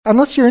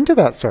Unless you're into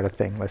that sort of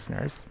thing,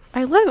 listeners.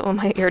 I love it when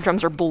my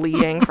eardrums are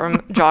bleeding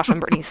from Josh and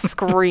Brittany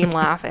scream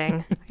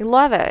laughing. I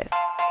love it.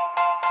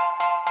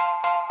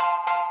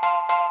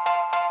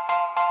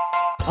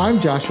 I'm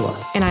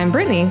Joshua. And I'm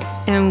Brittany,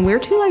 and we're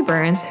two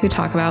librarians who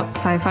talk about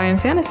sci-fi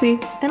and fantasy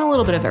and a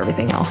little bit of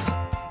everything else.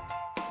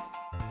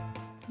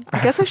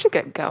 I guess I should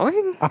get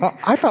going.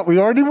 I thought we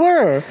already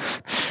were.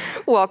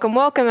 Welcome,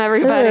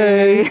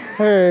 everybody.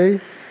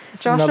 Hey.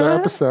 It's Joshua, another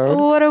episode.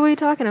 What are we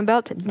talking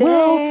about today?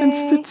 Well,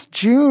 since it's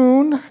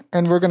June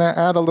and we're going to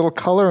add a little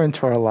color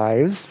into our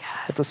lives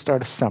at the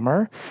start of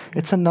summer,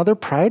 it's another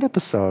Pride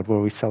episode where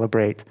we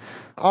celebrate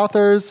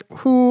authors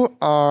who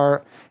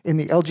are in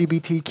the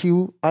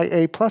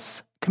LGBTQIA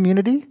plus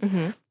community.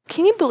 Mm-hmm.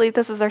 Can you believe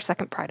this is our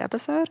second Pride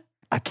episode?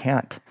 I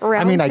can't.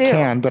 Round two. I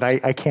can, but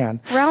I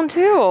can. Round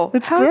two.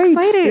 It's How great.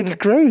 exciting. It's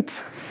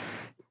great.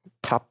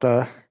 Pop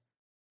the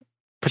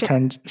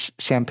pretend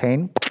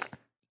champagne.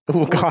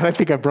 Oh, God, I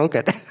think I broke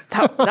it.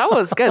 That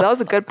was good. That was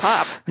a good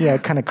pop. Yeah,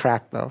 it kind of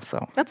cracked, though,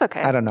 so. That's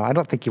okay. I don't know. I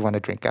don't think you want to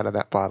drink out of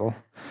that bottle.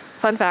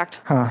 Fun fact.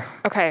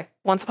 Okay,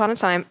 once upon a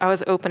time, I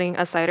was opening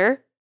a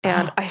cider,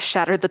 and I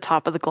shattered the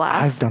top of the glass.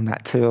 I've done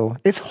that, too.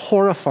 It's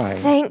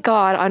horrifying. Thank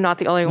God I'm not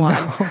the only one.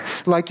 No.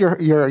 Like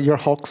your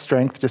Hulk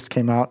strength just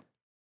came out.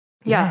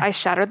 Yeah, I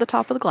shattered the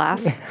top of the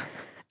glass.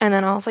 And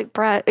then I was like,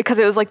 Brett, because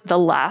it was like the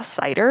last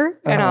cider.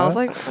 And I was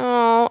like,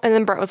 oh. And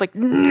then Brett was like,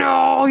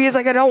 no. He's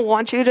like, I don't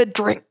want you to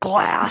drink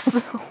glass. I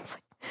was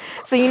like,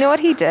 so you know what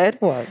he did?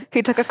 What?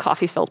 He took a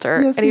coffee filter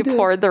and he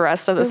poured the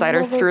rest of the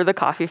cider through the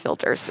coffee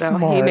filter. So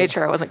he made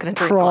sure I wasn't going to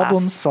drink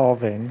Problem glass.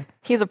 solving.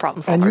 He's a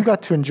problem solver. And you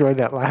got to enjoy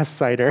that last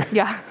cider.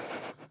 Yeah.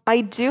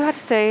 I do have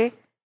to say,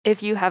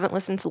 if you haven't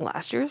listened to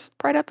last year's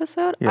Pride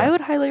episode, I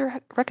would highly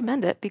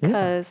recommend it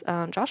because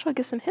Joshua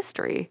gives some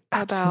history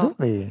about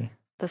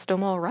the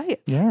Stonewall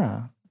riots.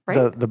 Yeah.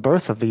 Right? The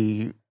birth of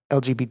the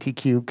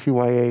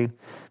LGBTQIA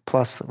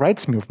plus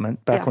rights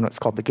movement back when it's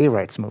called the gay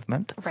rights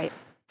movement. Right.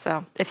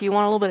 So if you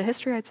want a little bit of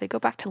history, I'd say go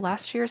back to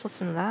last year's,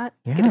 listen to that,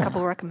 Yeah. get a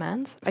couple of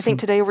recommends. I think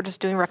today we're just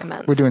doing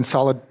recommends. We're doing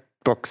solid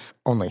books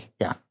only.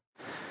 Yeah.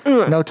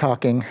 No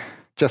talking.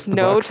 Just the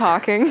books.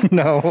 Talking.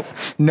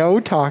 No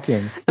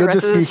talking. The You'll rest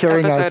just of be this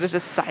hearing episode us is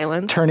just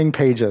silence. turning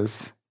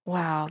pages.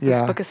 Wow.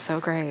 This book is so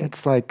great.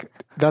 It's like,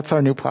 that's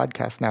our new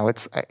podcast now.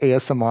 It's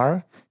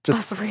ASMR.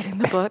 Just us reading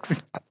the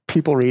books.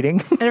 People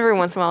reading. And every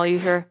once in a while you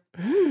hear,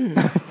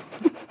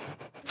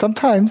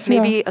 Sometimes,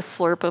 maybe a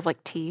slurp of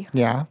like tea.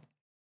 Yeah.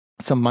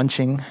 Some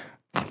munching.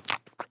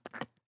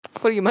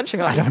 What are you munching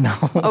on? I don't know.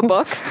 A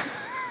book?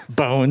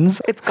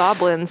 Bones. It's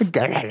goblins.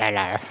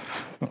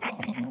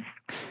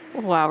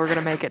 Wow, we're going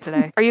to make it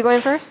today. Are you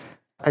going first?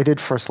 I did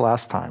first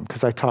last time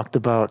because I talked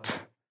about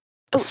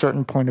a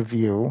certain point of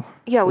view.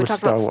 Yeah, we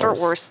talked about Star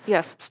Wars.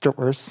 Yes. Star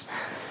Wars.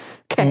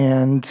 Okay.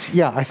 And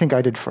I think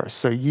I did first.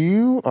 So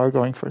you are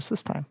going first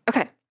this time.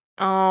 Okay.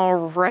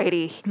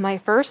 Alrighty. My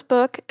first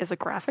book is a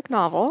graphic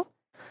novel.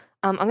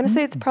 I'm going to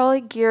say it's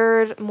probably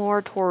geared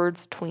more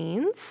towards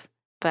tweens,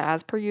 but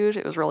as per usual,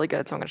 it was really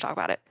good, so I'm going to talk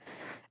about it.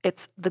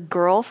 It's The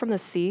Girl from the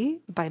Sea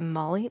by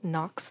Molly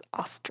Knox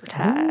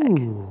Ostertag.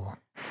 Ooh.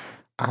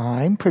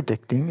 I'm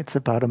predicting it's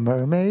about a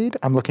mermaid.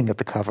 I'm looking at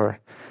the cover.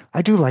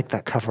 I do like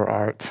that cover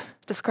art.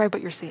 Describe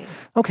what you're seeing.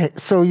 Okay,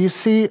 so you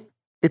see,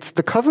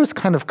 the cover's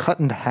kind of cut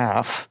into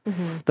half.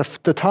 Mm-hmm.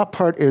 The top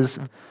part is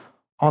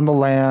on the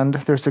land.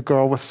 There's a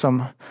girl with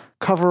some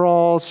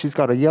coveralls. She's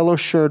got a yellow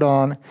shirt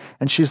on,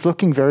 and she's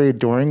looking very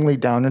adoringly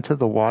down into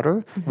the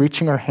water,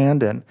 reaching her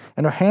hand in.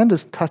 And her hand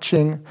is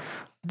touching,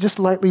 just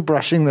lightly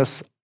brushing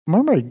this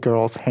mermaid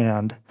girl's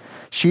hand.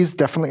 She's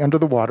definitely under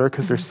the water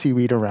because there's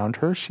seaweed around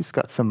her. She's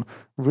got some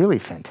really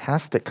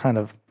fantastic kind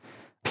of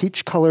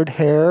peach-colored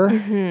hair.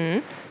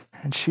 Mm-hmm.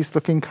 And she's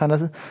looking kind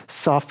of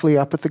softly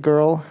up at the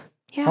girl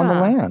on the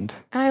land.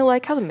 And I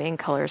like how the main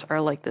colors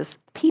are like this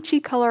peachy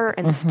color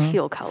and this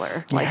teal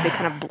color. Like they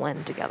kind of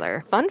blend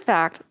together. Fun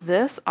fact,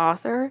 this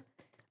author,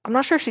 I'm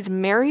not sure if she's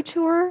married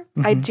to her.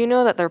 I do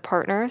know that they're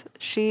partners.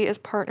 She is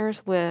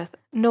partners with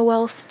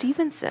Noelle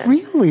Stevenson.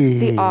 Really?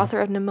 The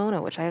author of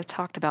Nimona, which I have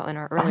talked about in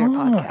our earlier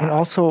podcast. And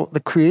also the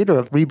creator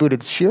of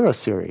rebooted She-Ra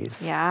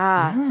series.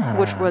 Yeah,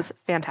 which was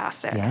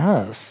fantastic.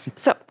 Yes.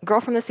 So,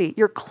 Girl from the Sea.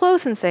 You're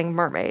close in saying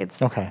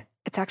mermaids. Okay.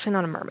 It's actually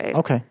not a mermaid.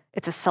 Okay.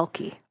 It's a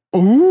selkie.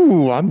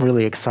 Ooh, I'm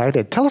really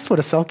excited. Tell us what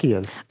a selkie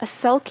is. A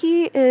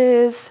selkie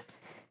is...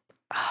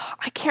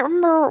 I can't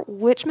remember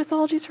which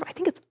mythology it's from. I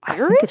think it's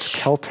Irish? I think it's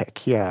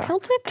Celtic, yeah.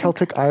 Celtic?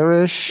 Celtic,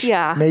 Irish.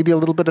 Yeah. Maybe a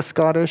little bit of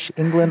Scottish.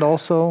 England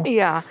also.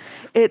 Yeah.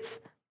 It's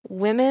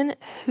women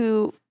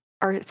who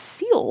are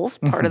seals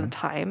part of the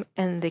time,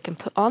 and they can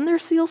put on their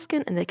seal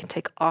skin and they can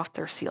take off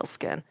their seal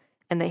skin.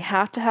 And they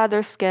have to have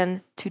their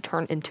skin to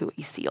turn into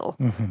a seal.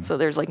 So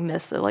there's like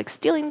myths of like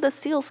stealing the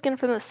seal skin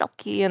from the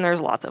selkie, and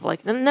there's lots of like,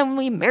 and then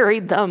we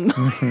married them.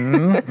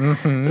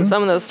 So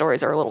some of those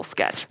stories are a little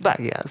sketch, but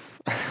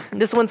yes,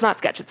 this one's not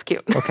sketch, it's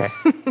cute. Okay.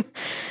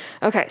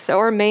 Okay, so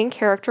our main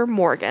character,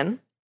 Morgan,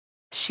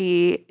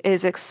 she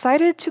is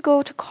excited to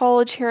go to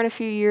college here in a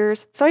few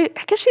years. So I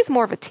guess she's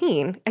more of a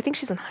teen. I think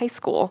she's in high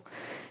school.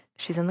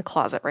 She's in the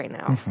closet right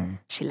now.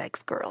 She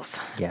likes girls,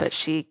 but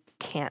she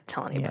can't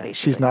tell anybody. Yeah.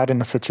 She's not in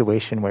a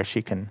situation where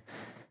she can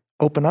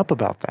open up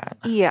about that.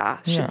 Yeah.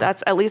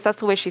 That's at least that's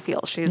the way she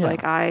feels. She's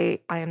like, I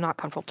am not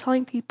comfortable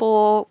telling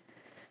people.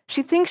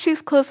 She thinks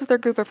she's close with her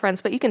group of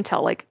friends, but you can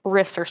tell like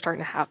rifts are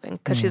starting to happen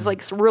because she's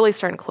like really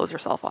starting to close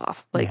herself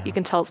off. Like you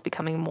can tell it's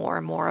becoming more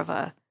and more of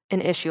an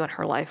issue in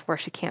her life where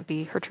she can't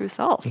be her true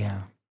self.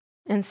 Yeah.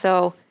 And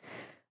so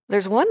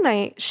there's one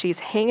night she's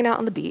hanging out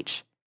on the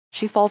beach.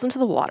 She falls into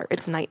the water.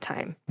 It's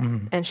nighttime.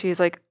 And she's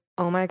like,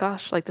 oh my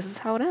gosh, like this is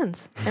how it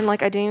ends. And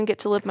like I didn't even get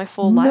to live my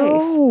full life.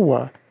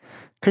 No.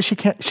 Because she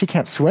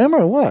can't swim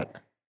or what?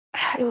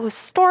 It was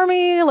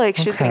stormy. Like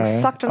she was getting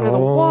sucked under the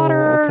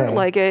water.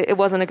 Like it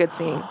wasn't a good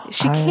scene.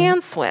 She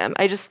can swim.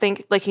 I just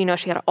think like, she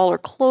had all her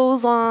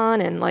clothes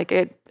on and like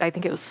I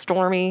think it was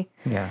stormy.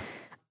 Yeah.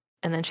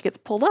 And then she gets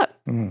pulled up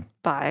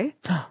by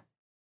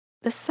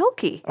the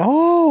Selkie.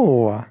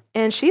 Oh.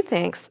 And she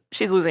thinks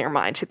she's losing her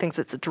mind. She thinks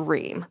it's a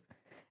dream.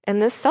 And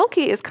this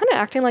Selkie is kind of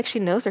acting like she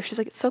knows her. She's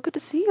like, it's so good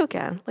to see you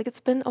again. Like it's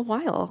been a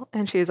while.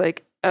 And she's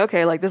like,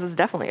 okay, like this is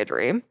definitely a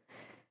dream.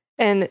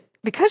 And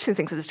because she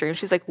thinks it's a dream,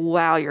 she's like,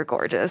 wow, you're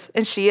gorgeous.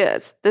 And she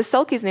is. This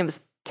Selkie's name is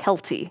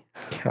Kelty.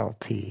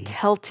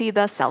 Kelty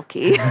the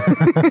Selkie.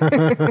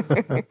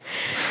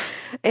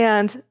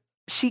 And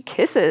she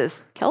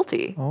kisses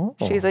Kelty. Oh.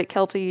 She's like,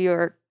 Kelty,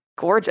 you're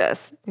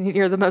gorgeous.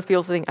 You're the most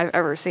beautiful thing I've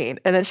ever seen.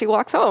 And then she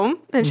walks home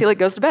and she like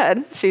goes to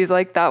bed. She's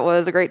like, that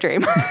was a great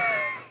dream.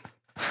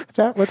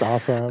 That was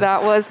awesome.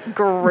 That was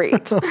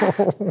great.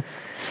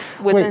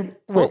 Wait,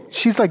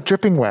 she's like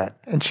dripping wet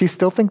and she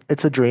still thinks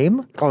it's a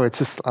dream? Oh, it's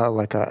just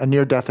like a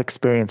near-death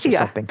experience or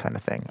something kind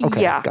of thing.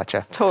 Okay,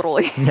 gotcha.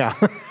 Totally. Yeah.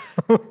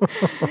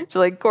 She's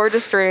like,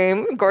 gorgeous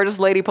dream, gorgeous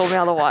lady pulled me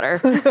out of the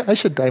water. I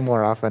should die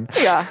more often.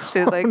 Yeah,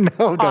 she's like,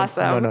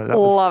 awesome.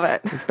 No, love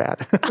it. It's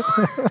bad.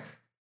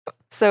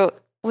 So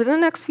within the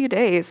next few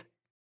days,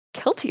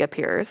 Kelty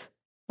appears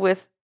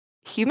with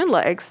human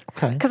legs.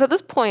 Okay. Because at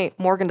this point,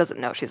 Morgan doesn't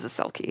know she's a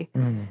Selkie.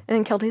 And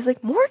then Kelty's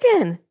like,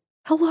 Morgan,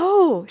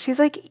 hello. She's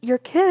like, your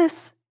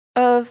kiss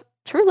of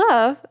true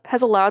love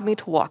has allowed me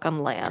to walk on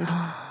land.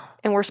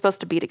 And we're supposed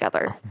to be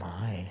together. Oh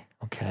my.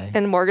 Okay.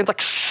 And Morgan's like,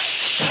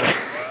 shh.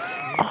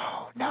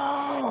 Oh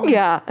no.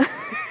 Yeah.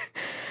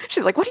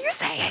 She's like, what are you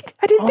saying?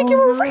 I didn't think you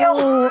were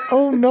real.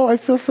 Oh no, I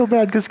feel so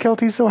bad because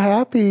Kelty's so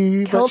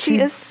happy.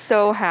 Kelty is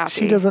so happy.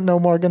 She doesn't know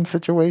Morgan's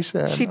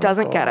situation. She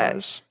doesn't get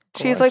it.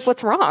 She's like,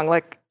 what's wrong?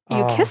 Like,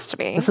 you kissed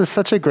me. This is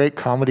such a great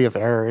comedy of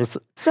errors.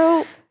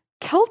 So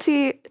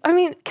Kelty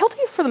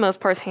for the most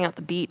part is hanging out at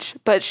the beach,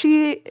 but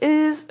she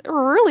is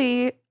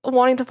really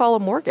wanting to follow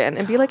Morgan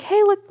and be like, hey,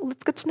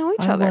 let's get to know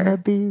each other. I want to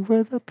be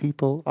where the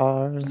people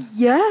are.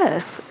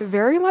 Yes,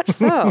 very much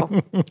so.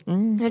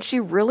 And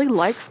she really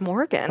likes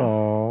Morgan.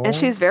 Oh. And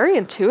she's very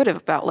intuitive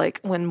about like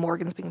when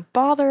Morgan's being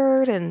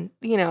bothered and,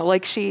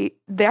 like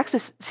they actually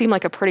seem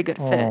like a pretty good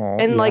fit.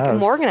 And like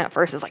Morgan at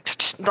first is like,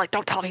 like,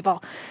 don't tell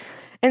people.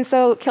 And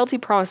so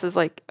Kelty promises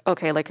like,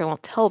 okay, like I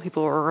won't tell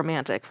people we're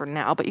romantic for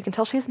now, but you can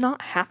tell she's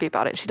not happy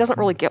about it. She doesn't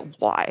really get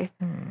why.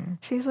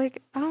 She's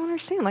like, I don't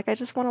understand. Like, I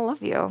just want to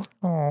love you.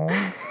 Oh,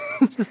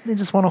 they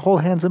just want to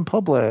hold hands in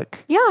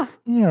public. Yeah.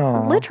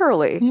 Yeah.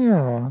 Literally.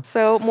 Yeah.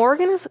 So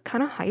Morgan is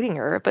kind of hiding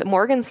her, but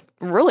Morgan's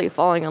really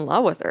falling in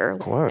love with her. Of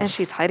course. And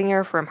she's hiding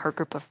her from her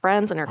group of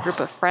friends, and her group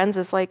of friends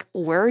is like,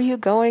 where are you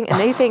going? And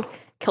they think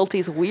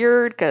Kelty's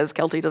weird because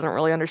Kelty doesn't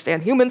really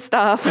understand human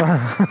stuff.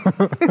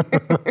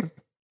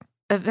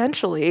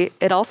 Eventually,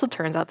 it also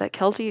turns out that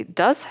Kelty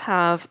does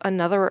have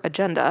another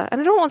agenda.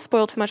 And I don't want to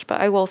spoil too much, but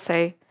I will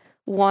say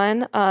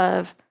one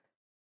of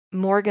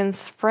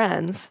Morgan's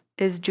friends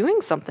is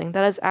doing something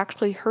that is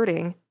actually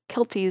hurting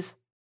Kelty's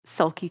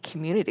Selkie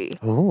community.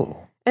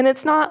 Oh. And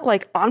it's not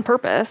like on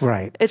purpose.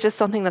 Right. It's just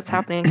something that's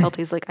happening. And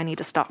Kelty's like, I need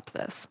to stop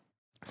this.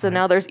 So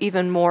now there's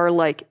even more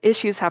like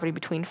issues happening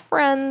between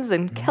friends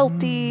and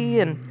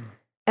Kelty. And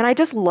I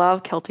just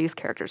love Kelty's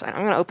character design.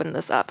 I'm going to open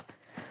this up.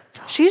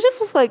 She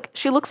just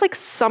looks like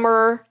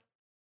Summer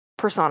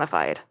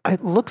personified.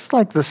 It looks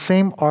like the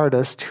same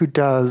artist who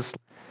does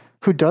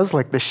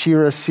like the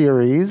She-Ra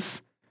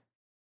series.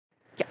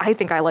 Yeah, I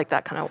think I like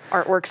that kind of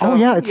artwork. So,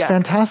 it's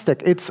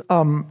fantastic. It's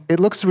it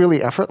looks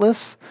really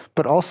effortless,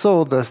 but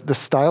also the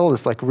style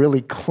is like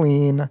really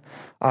clean.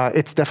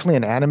 It's definitely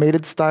an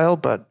animated style,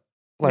 but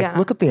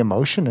look at the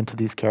emotion into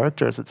these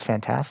characters. It's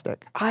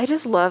fantastic. I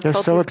just love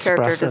Kelty's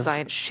character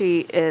design.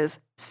 She is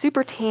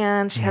super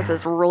tan. She has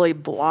this really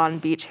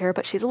blonde beach hair,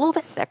 but she's a little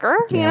bit thicker.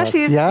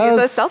 She's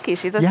a Selkie.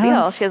 She's a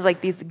seal. She has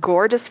like these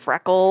gorgeous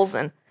freckles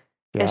and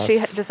she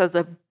just has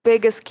the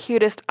biggest,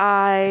 cutest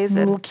eyes.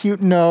 Little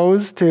cute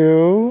nose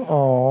too.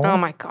 Oh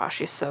my gosh,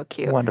 she's so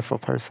cute. Wonderful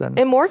person.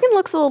 And Morgan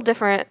looks a little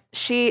different.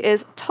 She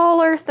is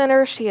taller,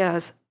 thinner. She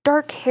has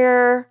dark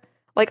hair.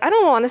 Like, I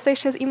don't want to say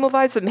she has emo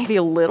vibes, but maybe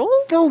a little.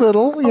 A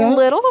little, yeah. A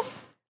little.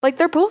 Like,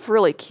 they're both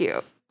really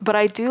cute. But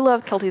I do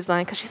love Kelty's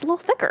design because she's a little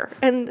thicker.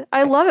 And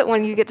I love it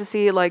when you get to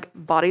see, like,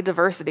 body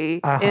diversity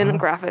in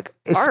graphic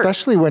art.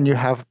 Especially when you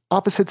have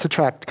opposites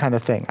attract kind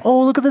of thing.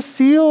 Oh, look at the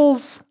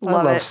seals. I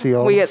love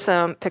seals. We get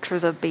some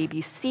pictures of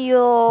baby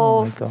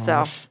seals. Oh my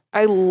gosh. So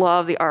I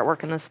love the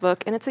artwork in this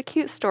book, and it's a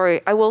cute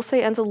story. I will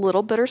say it ends a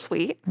little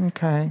bittersweet.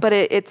 Okay. But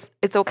it's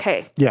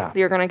okay. Yeah.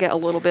 You're going to get a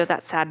little bit of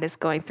that sadness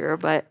going through,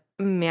 but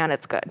man,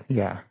 it's good.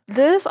 Yeah.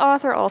 This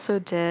author also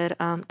did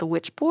The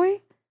Witch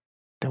Boy.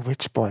 The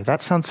Witch Boy.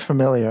 That sounds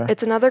familiar.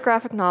 It's another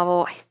graphic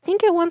novel. I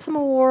think it won some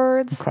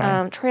awards. Okay.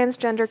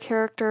 Transgender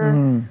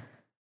character.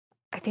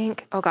 I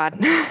think, oh God,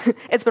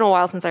 it's been a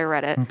while since I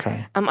read it.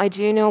 Okay. I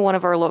do know one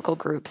of our local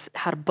groups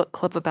had a book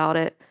club about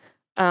it.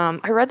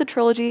 I read the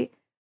trilogy.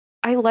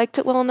 I liked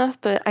it well enough,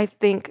 but I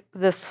think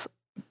this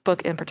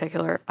book in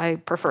particular, I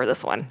prefer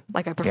this one.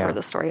 Like, I prefer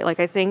the story. Like,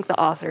 I think the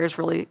author is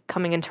really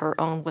coming into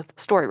her own with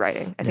story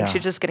writing. I think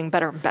she's just getting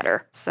better and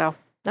better. So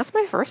that's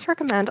my first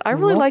recommend. I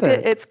really liked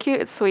it. It's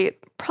cute. It's sweet.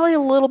 Probably a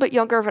little bit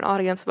younger of an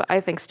audience, but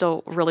I think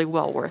still really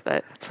well worth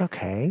it. It's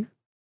okay.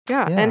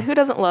 Yeah. And who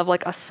doesn't love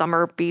like a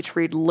summer beach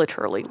read,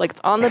 literally? Like,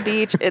 it's on the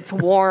beach, it's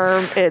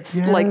warm, it's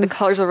like the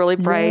colors are really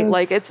bright.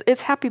 Like,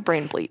 it's happy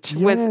brain bleach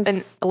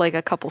with like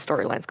a couple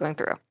storylines going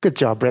through. Good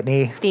job,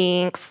 Brittany.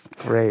 Thanks.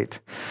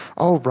 Great.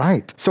 All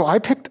right. So I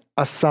picked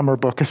a summer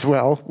book as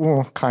well.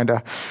 Well, kind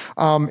of.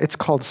 It's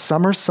called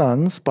Summer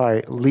Suns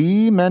by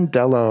Lee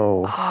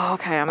Mandello. Oh,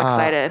 okay. I'm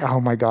excited. Oh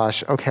my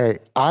gosh. Okay.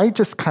 I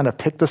just kind of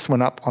picked this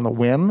one up on the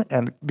whim,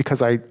 and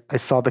because I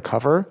saw the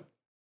cover.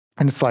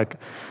 And it's like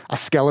a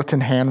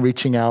skeleton hand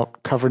reaching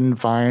out, covered in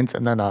vines,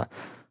 and then a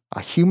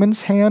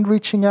human's hand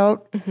reaching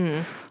out,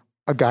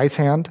 a guy's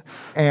hand.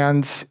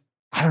 And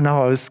I don't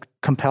know, I was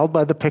compelled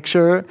by the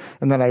picture.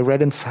 And then I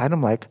read inside,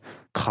 I'm like,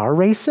 car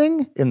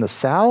racing in the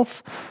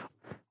South?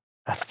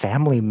 A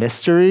family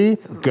mystery?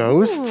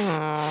 Ghosts?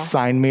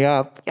 Sign me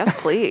up.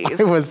 Yes, please.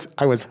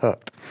 I was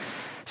hooked.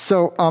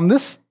 So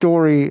this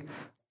story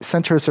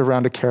centers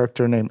around a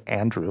character named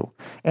Andrew.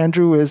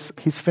 Andrew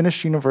he's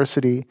finished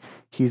university.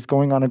 He's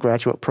going on a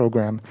graduate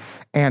program.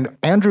 And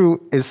Andrew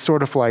is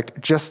sort of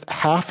like just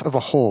half of a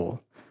whole.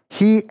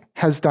 He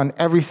has done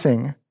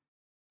everything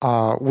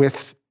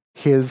with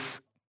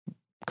his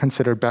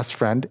considered best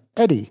friend,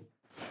 Eddie.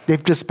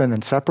 They've just been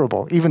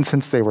inseparable, even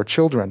since they were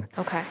children.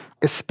 Okay.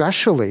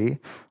 Especially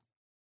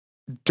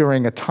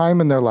during a time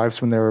in their lives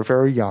when they were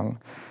very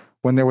young,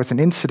 when there was an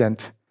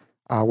incident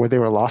where they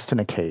were lost in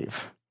a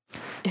cave.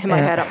 In my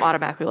head, I'm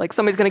automatically like,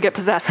 somebody's going to get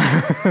possessed.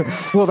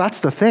 Well,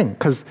 that's the thing,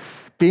 because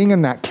being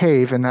in that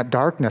cave, in that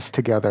darkness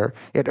together,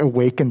 it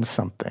awakens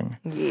something.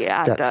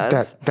 Yeah, it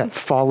does. That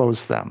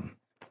follows them.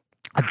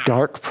 A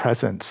dark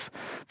presence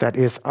that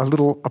is a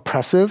little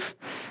oppressive,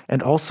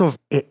 and also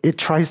it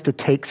tries to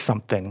take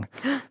something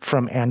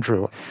from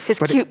Andrew. His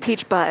cute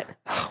peach butt.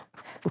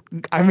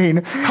 I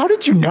mean, how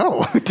did you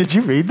know? Did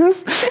you read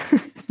this?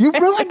 You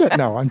ruined it.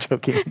 No, I'm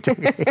joking.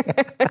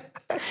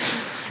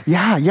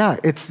 Yeah.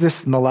 It's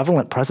this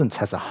malevolent presence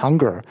has a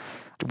hunger.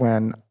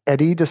 When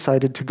Eddie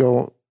decided to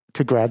go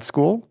to grad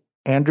school,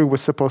 Andrew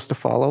was supposed to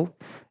follow.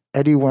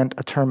 Eddie went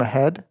a term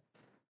ahead.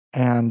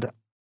 And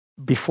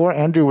before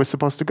Andrew was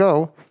supposed to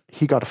go,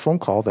 he got a phone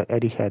call that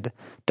Eddie had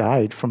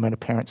died from an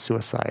apparent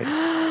suicide.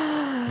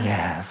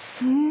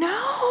 Yes.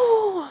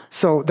 No.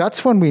 So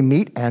that's when we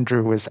meet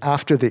Andrew, is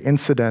after the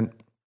incident.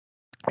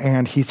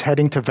 And he's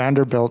heading to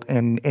Vanderbilt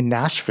in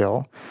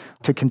Nashville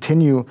to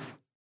continue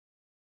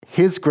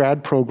his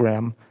grad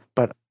program,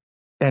 but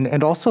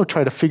and also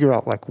try to figure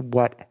out like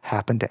what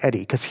happened to Eddie,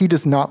 because he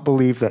does not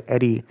believe that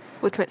Eddie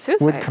would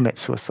commit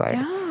suicide.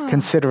 Yeah.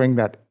 Considering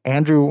that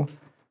Andrew,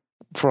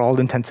 for all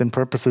intents and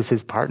purposes,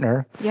 his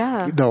partner.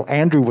 Yeah. Though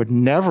Andrew would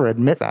never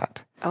admit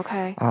that.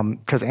 Okay.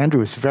 Because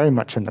Andrew is very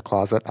much in the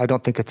closet. I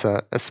don't think it's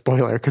a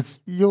spoiler, because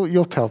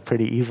you'll tell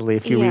pretty easily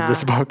if you read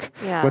this book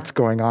what's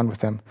going on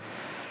with him.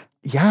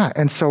 Yeah,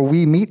 and so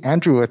we meet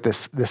Andrew at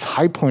this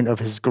high point of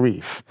his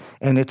grief,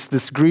 and it's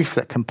this grief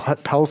that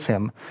compels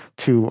him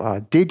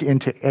to dig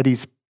into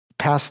Eddie's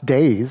past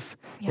days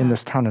in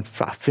this town and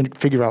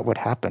figure out what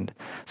happened.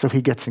 So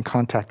he gets in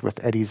contact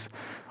with Eddie's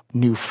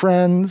new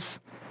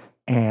friends,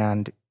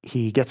 and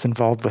he gets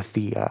involved with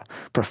the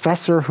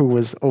professor who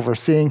was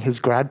overseeing his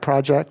grad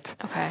project.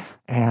 Okay.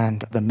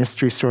 And the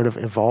mystery sort of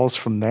evolves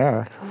from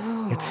there.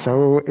 Ooh.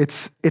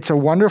 It's a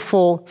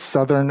wonderful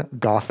Southern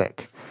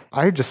Gothic.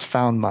 I just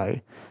found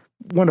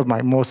one of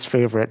my most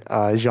favorite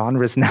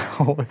genres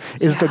now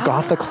is the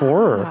Gothic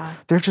horror.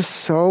 They're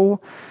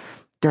so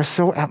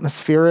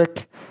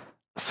atmospheric,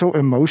 so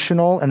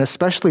emotional, and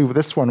especially with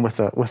this one with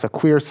a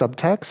queer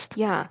subtext.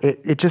 Yeah.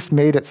 It just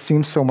made it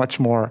seem so much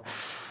more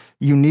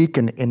unique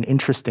and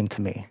interesting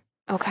to me.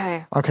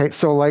 Okay.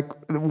 So like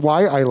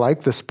why I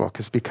like this book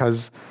is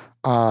because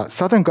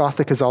Southern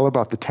Gothic is all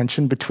about the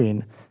tension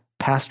between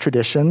past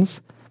traditions,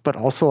 but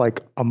also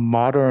like a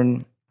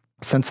modern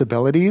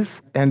sensibilities.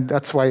 And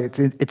that's why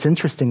it's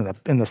interesting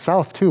in the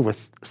South too,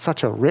 with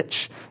such a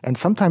rich and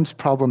sometimes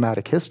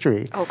problematic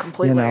history. Oh,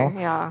 completely.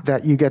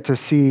 That you get to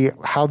see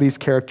how these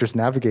characters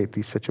navigate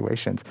these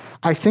situations.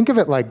 I think of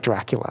it like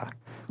Dracula,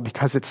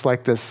 because it's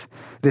like this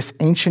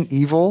ancient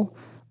evil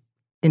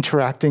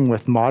interacting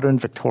with modern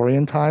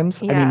Victorian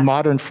times. Yeah. I mean,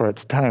 modern for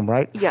its time,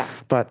 right? Yeah.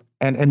 But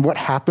and what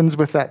happens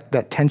with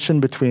that tension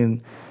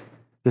between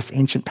this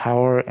ancient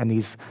power and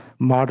these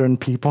modern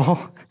people?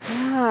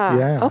 Yeah.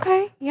 Yeah.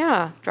 Okay.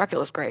 Yeah,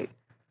 Dracula's great.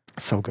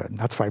 So good.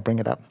 That's why I bring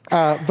it up.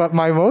 But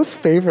my most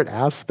favorite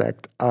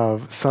aspect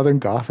of Southern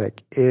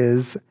Gothic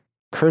is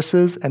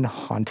curses and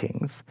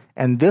hauntings.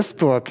 And this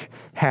book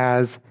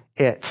has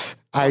it.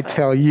 I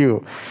tell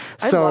you.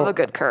 I love a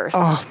good curse.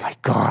 Oh my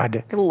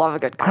God. I love a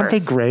good curse. Aren't they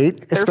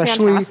great? They're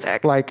Especially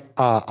fantastic. like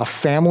a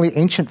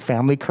ancient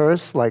family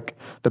curse, like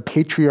the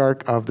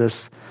patriarch of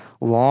this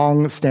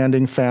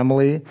long-standing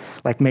family,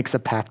 like makes a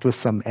pact with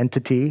some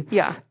entity.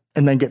 Yeah.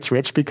 And then gets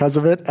rich because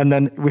of it, and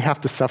then the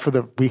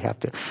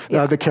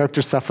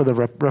characters suffer the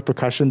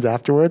repercussions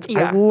afterwards.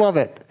 Yeah. I love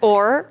it.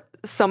 Or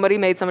somebody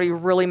made somebody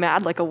really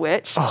mad, like a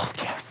witch. Oh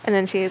yes. And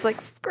then she's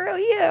like, screw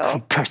you.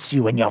 I curse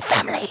you and your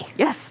family.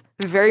 Yes.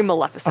 Very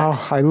Maleficent.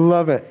 Oh, I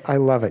love it. I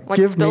love it. Like,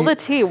 spill the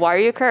tea. Why are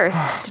you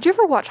cursed? Did you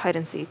ever watch Hide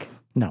and Seek?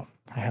 No,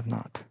 I have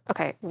not.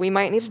 Okay, we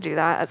might need to do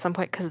that at some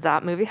point because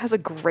that movie has a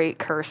great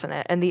curse in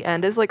it, and the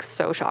end is like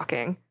so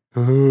shocking.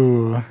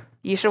 Ooh.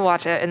 You should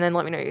watch it and then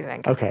let me know what you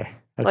think. Okay.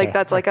 Like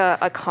that's like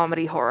a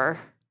comedy horror.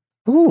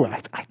 Ooh,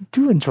 I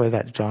do enjoy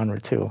that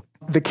genre too.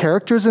 The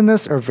characters in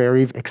this are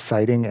very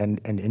exciting and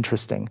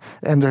interesting,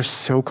 and they're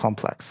so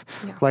complex.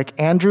 Yeah. Like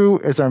Andrew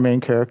is our main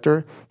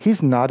character.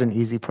 He's not an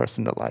easy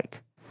person to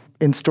like.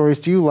 In stories,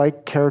 do you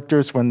like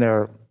characters when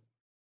they're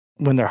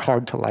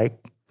hard to like?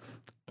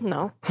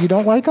 No. You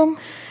don't like them?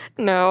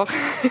 No.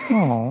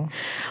 Oh.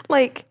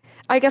 Like,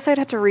 I guess I'd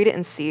have to read it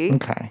and see.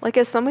 Okay. Like,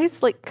 if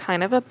somebody's like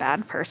kind of a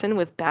bad person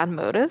with bad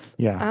motives,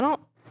 Yeah. I don't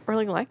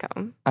really like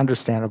them.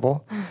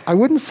 Understandable. I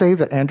wouldn't say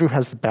that Andrew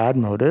has the bad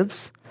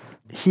motives.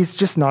 He's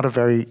just not a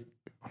very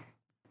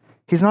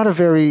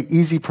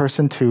easy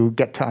person to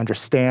get to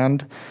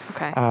understand.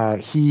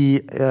 Okay. He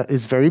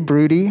is very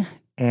broody,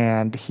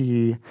 and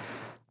he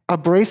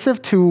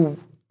abrasive to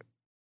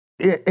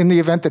in the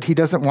event that he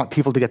doesn't want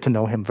people to get to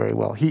know him very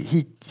well.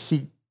 He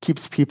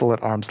keeps people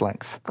at arm's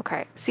length.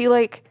 Okay. See,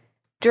 like,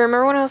 do you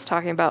remember when I was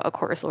talking about A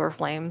Court of Silver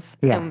Flames?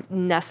 Yeah. And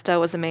Nesta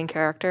was the main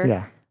character?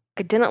 Yeah.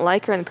 I didn't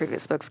like her in the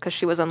previous books because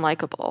she was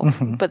unlikable.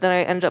 Mm-hmm. But then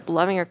I ended up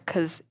loving her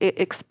because it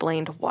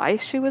explained why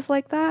she was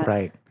like that.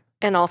 Right.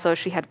 And also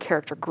she had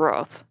character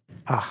growth.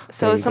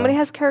 So there if you somebody go.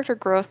 has character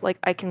growth, like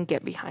I can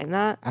get behind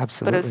that.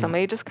 Absolutely. But if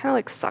somebody just kind of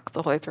like sucks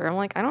the whole way through, I'm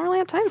like, I don't really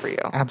have time for you.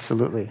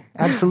 Absolutely.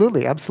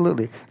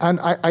 And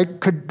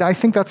I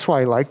think that's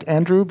why I liked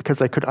Andrew,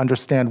 because I could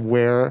understand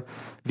where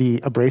the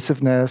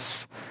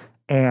abrasiveness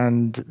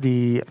and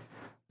the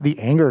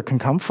anger can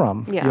come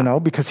from, Yeah.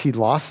 because he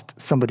lost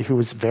somebody who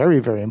was very,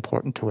 very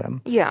important to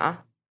him. Yeah.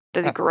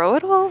 Does he grow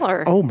at all?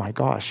 Or Oh my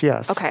gosh,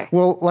 yes. Okay.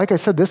 Well, like I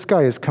said, this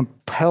guy is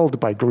compelled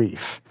by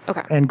grief.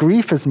 Okay. And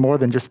grief is more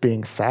than just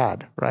being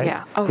sad, right?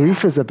 Yeah. Oh,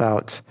 grief is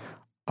about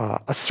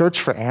a search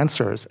for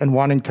answers and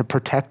wanting to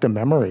protect a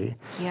memory.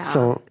 Yeah.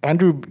 So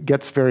Andrew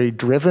gets very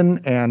driven,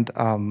 and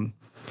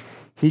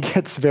he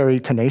gets very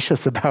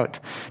tenacious about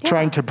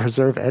trying to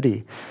preserve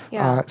Eddie.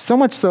 Yeah. So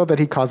much so that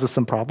he causes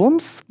some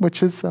problems,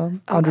 which is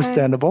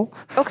understandable.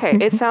 Okay,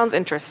 it sounds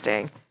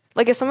interesting.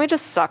 Like if somebody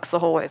just sucks the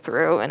whole way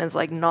through and is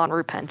like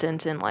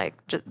non-repentant and like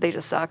they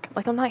just suck,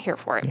 like I'm not here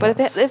for it. But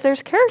Yes. if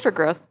there's character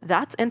growth,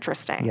 that's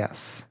interesting.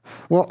 Yes.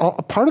 Well,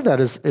 a part of that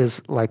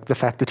is like the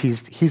fact that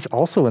he's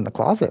also in the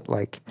closet.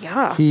 Like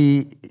Yeah.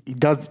 he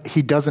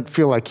doesn't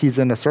feel like he's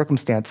in a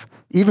circumstance,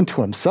 even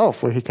to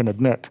himself, where he can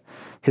admit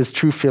his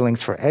true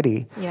feelings for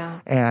Eddie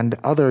Yeah. and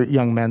other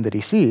young men that he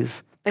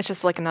sees. It's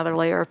just like another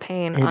layer of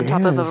pain It on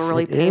top of a is,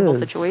 really it painful is.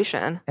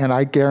 situation. And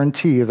I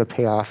guarantee you the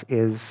payoff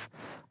is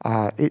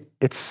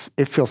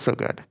it feels so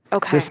good.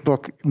 Okay. This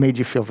book made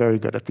you feel very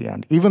good at the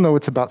end, even though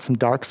it's about some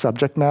dark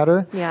subject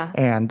matter. Yeah.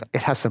 And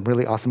it has some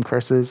really awesome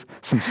curses,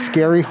 some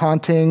scary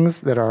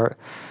hauntings that are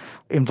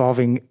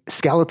involving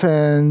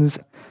skeletons.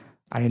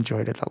 I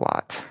enjoyed it a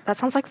lot. That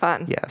sounds like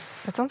fun.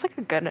 Yes. That sounds like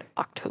a good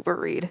October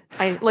read.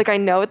 I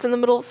know it's in the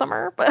middle of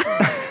summer, but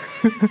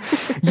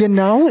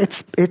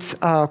It's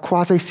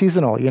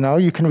quasi-seasonal.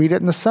 You can read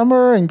it in the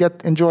summer and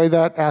enjoy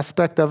that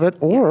aspect of it,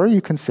 or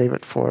you can save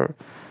it for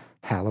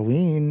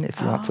Halloween if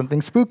you want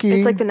something spooky.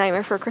 it's like The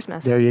Nightmare Before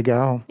Christmas. There you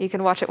go. You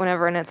can watch it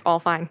whenever and it's all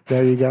fine.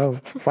 There you go.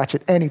 Watch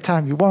it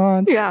anytime you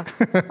want. Yeah.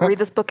 Read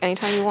this book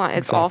anytime you want.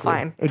 It's all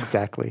fine.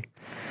 Exactly.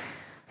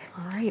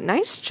 All right.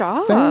 Nice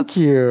job. Thank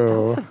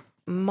you.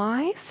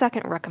 My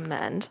second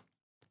recommend,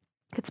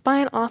 it's by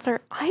an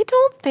author. I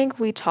don't think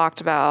we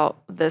talked about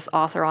this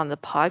author on the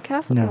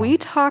podcast. No. We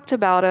talked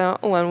about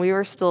it when we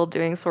were still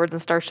doing Swords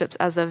and Starships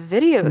as a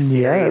video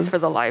series for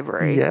the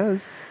library.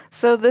 Yes.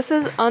 So this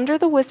is Under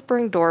the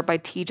Whispering Door by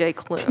TJ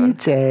Klune.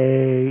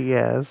 TJ,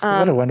 yes.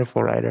 What a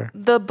wonderful writer.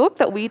 The book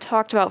that we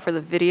talked about for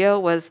the video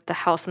was The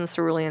House in the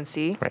Cerulean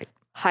Sea. Right.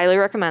 Highly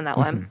recommend that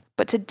one.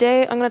 But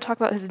today I'm going to talk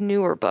about his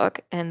newer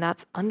book, and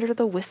that's Under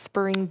the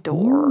Whispering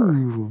Door.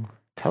 Ooh,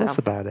 tell us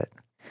about it.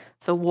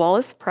 So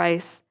Wallace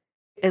Price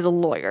is a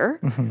lawyer.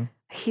 Mm-hmm.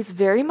 He's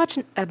very much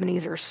an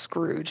Ebenezer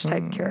Scrooge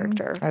type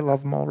character. I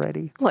love him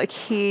already. Like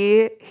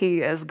he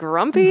is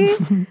grumpy.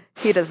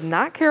 He does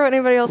not care what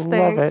anybody else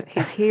Love thinks. it.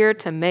 He's here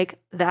to make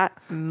that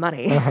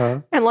money.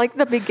 Uh-huh. And like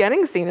the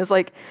beginning scene is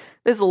like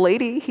this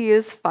lady he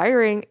is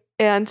firing,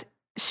 and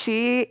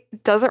she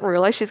doesn't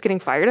realize she's getting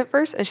fired at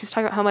first, and she's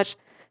talking about how much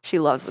she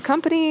loves the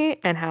company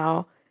and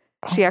how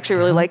she actually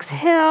really likes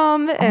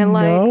him. And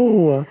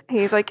no.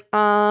 he's like,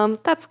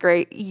 that's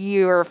great.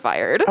 You're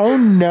fired. Oh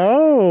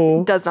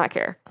no. Does not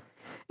care.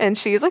 And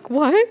she's like,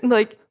 what?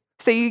 Like,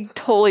 so you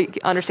totally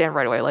understand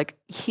right away. Like,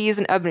 he's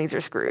an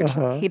Ebenezer Scrooge.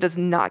 He does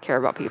not care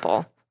about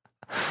people.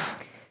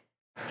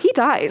 He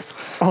dies.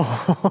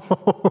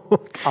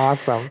 Oh,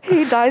 awesome.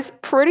 He dies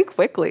pretty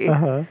quickly.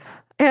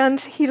 And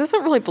he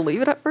doesn't really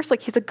believe it at first.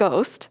 Like, he's a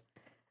ghost.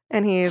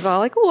 And he's all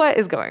like, what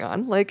is going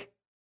on? Like,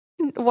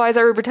 why is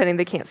everyone pretending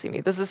they can't see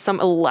me? This is some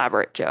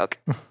elaborate joke.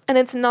 And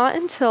it's not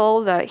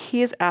until that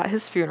he is at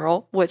his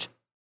funeral, which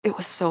it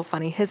was so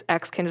funny. His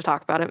ex came to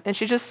talk about him, and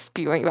she's just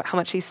spewing about how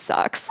much he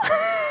sucks.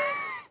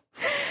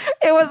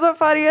 It was the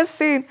funniest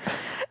scene.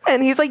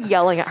 And he's like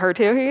yelling at her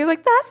too. He's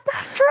like, that's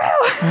not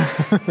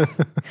true.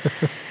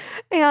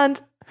 And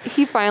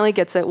he finally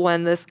gets it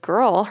when this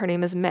girl, her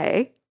name is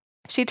May,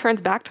 she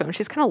turns back to him.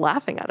 She's kind of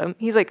laughing at him.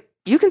 He's like,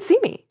 you can see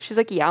me. She's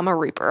like, yeah, I'm a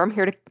Reaper. I'm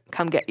here to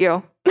come get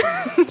you.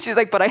 She's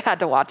like, but I had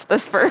to watch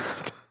this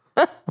first.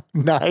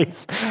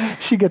 Nice.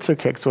 She gets her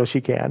kicks while she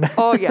can.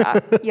 Oh, yeah.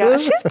 Yeah,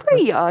 she's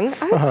pretty young.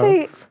 I would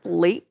say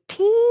late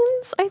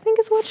teens, I think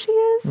is what she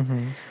is.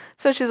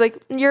 So she's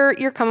like,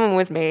 you're coming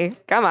with me.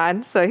 Come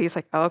on. So he's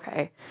like, oh,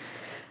 okay.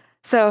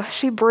 So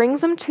she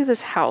brings him to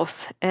this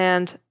house,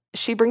 and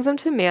she brings him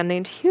to a man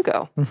named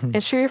Hugo.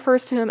 And she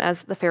refers to him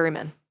as the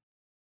ferryman.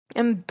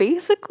 And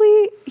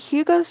basically,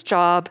 Hugo's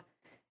job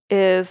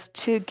is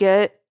to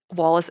get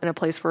Wallace in a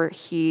place where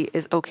he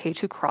is okay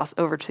to cross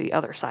over to the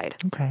other side.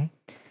 Okay.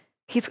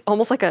 He's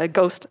almost like a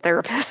ghost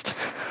therapist.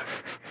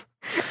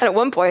 And at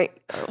one point,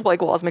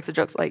 like, Wallace makes a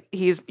joke, like,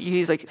 he's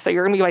like, so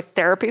you're gonna be my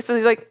therapist? And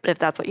he's like, if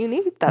that's what you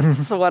need,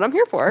 that's what I'm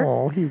here for.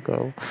 Oh,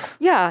 Hugo.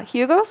 Yeah,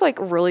 Hugo's like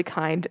really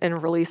kind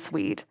and really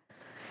sweet.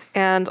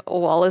 And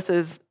Wallace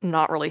is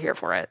not really here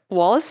for it.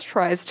 Wallace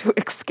tries to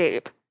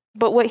escape.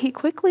 But what he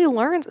quickly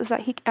learns is that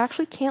he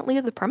actually can't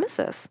leave the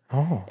premises.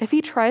 Oh. If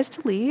he tries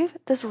to leave,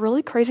 this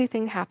really crazy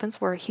thing happens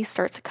where he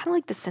starts to kind of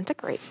like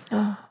disintegrate.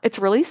 It's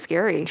really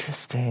scary.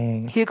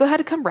 Interesting. Hugo had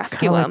to come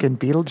rescue him. Kind of like in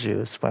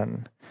Beetlejuice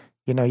when,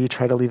 you know, you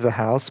try to leave the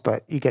house,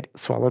 but you get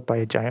swallowed by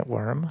a giant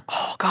worm.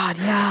 Oh, God,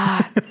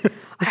 yeah.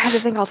 I had to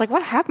think, I was like,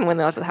 what happened when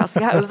they left the house?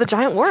 Yeah, it was the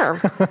giant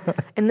worm.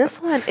 In this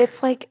one,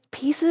 it's like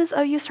pieces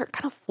of you start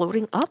kind of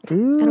floating up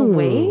in a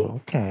way.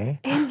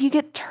 Okay. And you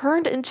get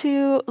turned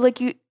into,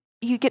 like,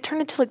 you get turned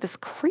into like this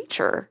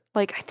creature.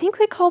 Like, I think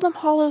they call them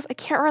hollows. I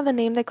can't remember the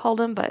name they called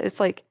them, but it's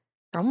like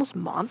they're almost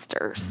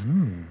monsters.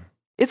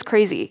 It's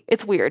crazy.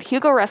 It's weird.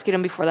 Hugo rescued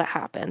him before that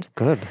happened.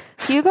 Good.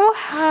 Hugo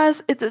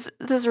has this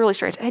is really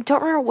strange. I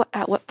don't remember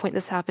at what point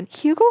this happened.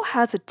 Hugo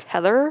has a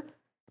tether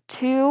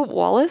to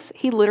Wallace.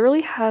 He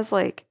literally has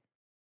like,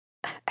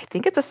 I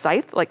think it's a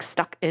scythe like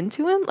stuck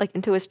into him, like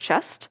into his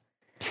chest.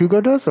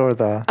 Hugo does, or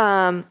the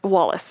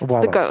Wallace, the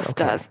ghost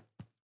okay. does,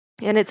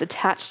 and it's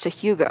attached to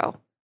Hugo.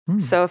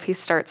 So if he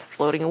starts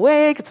floating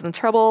away, gets in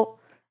trouble,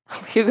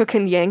 Hugo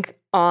can yank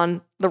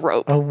on the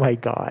rope. Oh my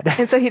God.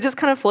 And so he just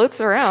kind of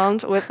floats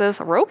around with this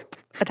rope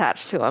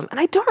attached to him. And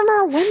I don't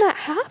remember when that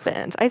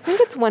happened. I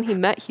think it's when he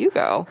met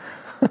Hugo.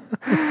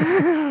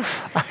 I'm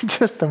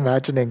just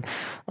imagining.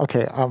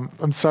 Okay,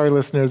 I'm sorry,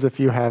 listeners, if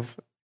you have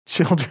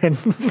children.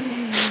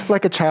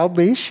 Like a child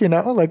leash, you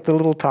know, like the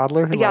little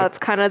toddler. Who Yeah, that's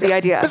kind of the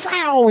idea.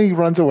 He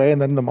runs away,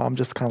 and then the mom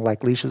just kind of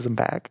like leashes him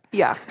back.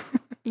 Yeah.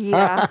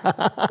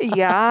 Yeah.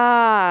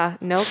 Yeah.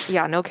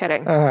 No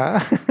kidding.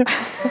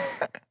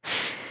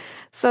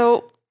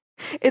 So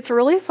it's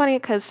really funny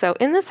because so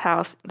in this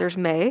house, there's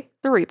May,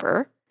 the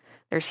Reaper,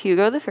 there's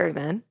Hugo, the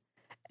ferryman,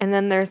 and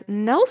then there's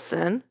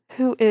Nelson,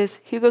 who is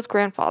Hugo's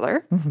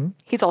grandfather.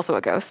 He's also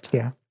a ghost.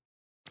 Yeah.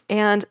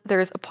 And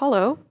there's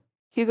Apollo,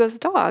 Hugo's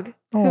dog,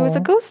 who is a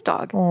ghost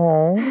dog.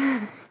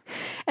 Oh.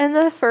 And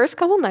the first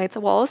couple nights,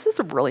 Wallace is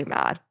really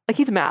mad. Like,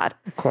 he's mad.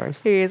 Of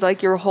course. He's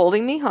like, you're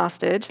holding me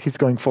hostage. He's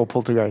going full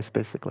poltergeist,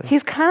 basically.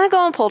 He's kind of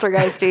going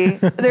poltergeisty.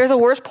 There's a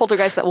worse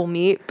poltergeist that we'll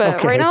meet. But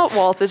Okay. right now,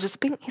 Wallace is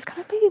just he's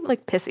kind of being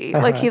like pissy.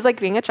 Like, he's like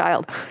being a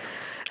child.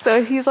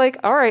 So he's like,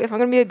 all right, if I'm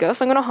going to be a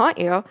ghost, I'm going to haunt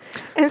you.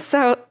 And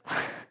so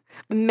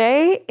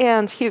May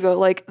and Hugo,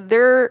 like,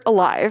 they're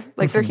alive.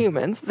 Like, they're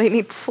humans. They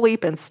need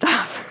sleep and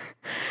stuff.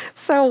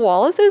 So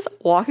Wallace is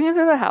walking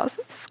into the house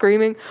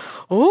screaming,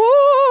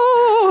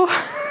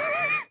 oh!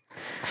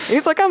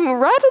 He's like, I'm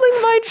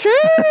rattling my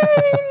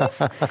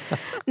chains.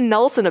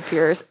 Nelson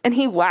appears and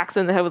he whacks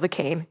in the head with a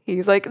cane.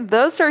 He's like,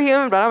 those are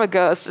human, but I'm a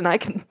ghost and I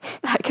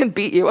can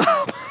beat you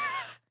up.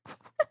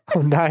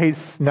 Oh,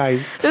 nice.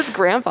 This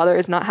grandfather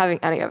is not having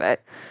any of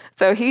it.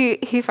 So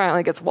he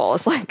finally gets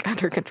Wallace like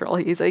under control.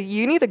 He's like,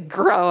 you need to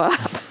grow up.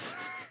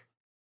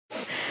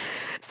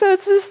 So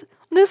it's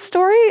this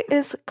story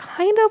is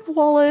kind of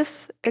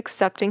Wallace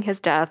accepting his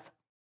death,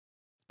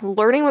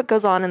 learning what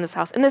goes on in this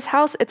house. In this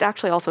house, it's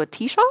actually also a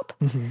tea shop.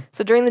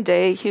 So during the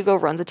day, Hugo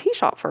runs a tea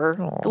shop for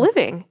the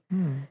living.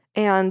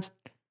 And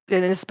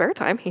in his spare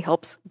time, he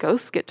helps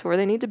ghosts get to where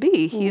they need to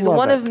be. He's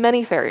one of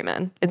many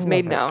ferrymen. It's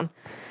made known.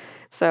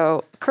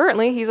 So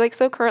currently, he's like,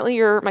 so currently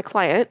you're my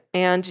client,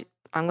 and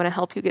I'm going to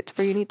help you get to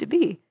where you need to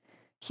be.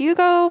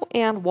 Hugo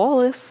and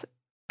Wallace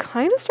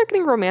kind of start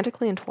getting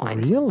romantically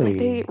entwined. Really? Like,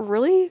 they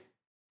really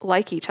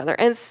like each other.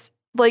 And it's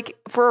like,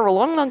 for a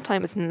long, long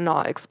time, it's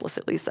not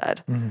explicitly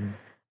said.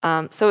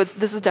 So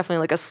this is definitely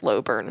like a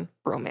slow burn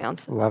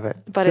romance. Love it.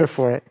 But Here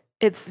for it.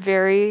 It's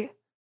very,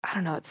 I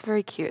don't know, it's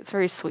very cute. It's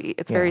very sweet.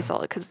 It's very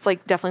solid because it's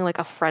like definitely like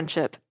a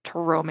friendship to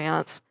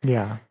romance.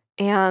 Yeah.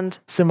 And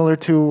similar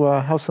to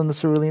House on the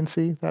Cerulean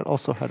Sea, that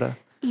also had a...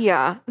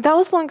 Yeah, that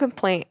was one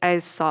complaint I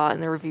saw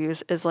in the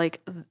reviews is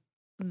like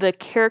the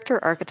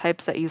character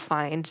archetypes that you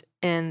find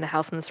in The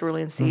House on the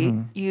Cerulean Sea,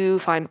 you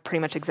find pretty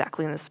much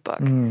exactly in this book.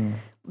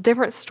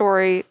 Different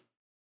story,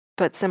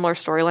 but similar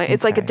storyline.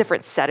 It's like a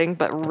different setting,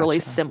 but really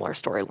similar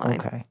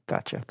storyline. Okay,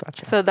 gotcha.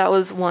 So that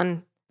was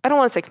one, I don't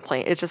want to say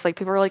complaint. It's just like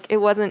people were like, it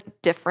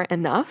wasn't different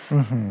enough.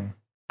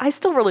 I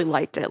still really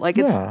liked it. Like,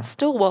 it's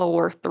still well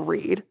worth the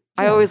read.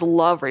 I always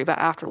love reading about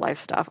afterlife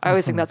stuff. I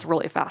always think that's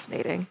really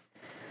fascinating.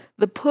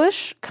 The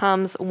push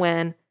comes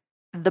when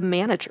the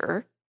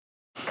manager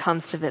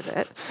comes to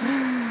visit.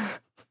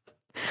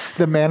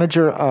 The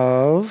manager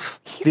of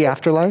the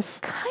afterlife?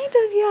 Kind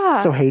of,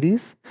 yeah. So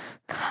Hades?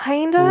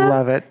 Kind of.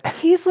 Love it.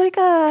 He's like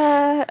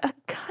a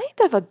kind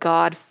of a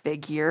god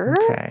figure.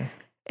 Okay.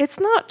 It's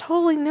not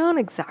totally known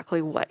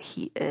exactly what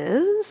he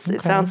is.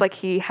 It sounds like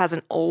he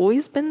hasn't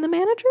always been the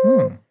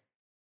manager.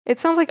 It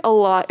sounds like a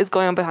lot is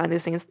going on behind the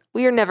scenes.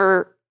 We are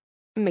never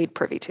made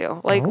privy to.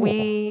 Like,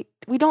 we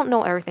don't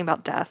know everything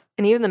about death.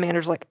 And even the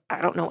manager's like,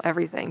 I don't know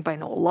everything, but I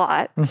know a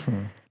lot.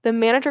 The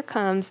manager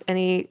comes and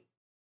he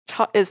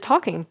is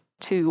talking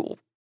to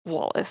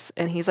Wallace.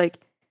 And he's like,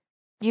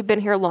 you've been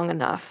here long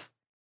enough.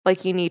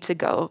 Like, you need to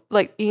go.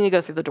 Like, you need to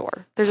go through the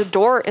door. There's a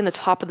door in the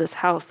top of this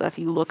house that if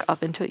you look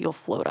up into it, you'll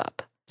float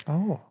up.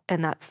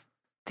 And that's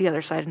the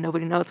other side. And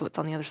nobody knows what's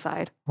on the other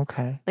side.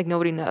 Okay. Like,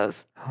 nobody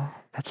knows.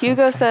 That's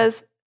Hugo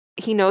says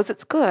he knows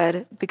it's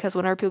good because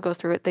whenever people go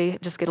through it, they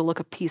just get a look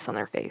of peace on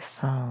their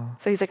face.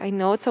 So he's like, I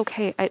know it's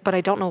okay, but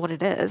I don't know what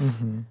it is.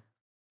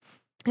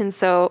 And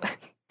so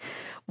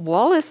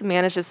Wallace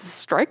manages to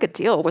strike a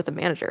deal with the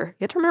manager.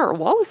 You have to remember,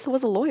 Wallace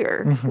was a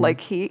lawyer.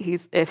 Like,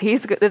 if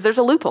there's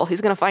a loophole,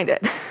 he's going to find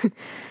it.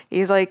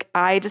 He's like,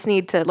 I just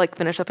need to like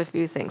finish up a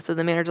few things. So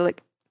the manager's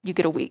like, you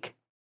get a week.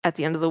 At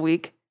the end of the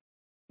week,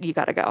 you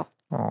got to go.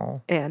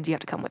 And you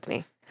have to come with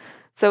me.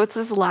 So it's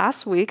this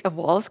last week of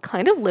Wallace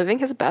kind of living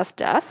his best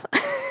death.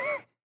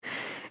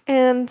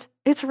 And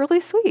it's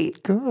really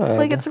sweet. Good.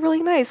 Like, it's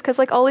really nice because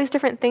like all these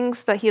different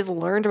things that he has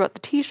learned about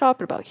the tea shop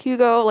and about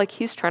Hugo, like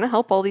he's trying to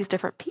help all these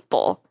different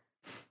people.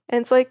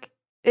 And it's like,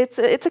 it's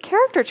a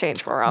character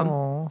change for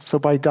him. So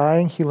by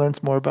dying, he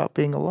learns more about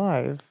being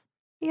alive.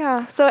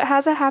 Yeah. So it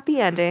has a happy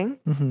ending.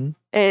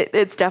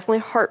 It's definitely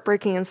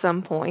heartbreaking in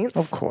some points.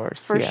 Of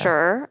course. For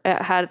sure.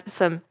 It had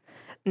some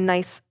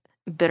nice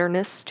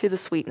bitterness to the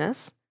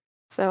sweetness.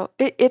 So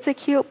it's a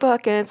cute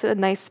book, and it's a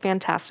nice,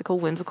 fantastical,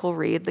 whimsical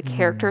read. The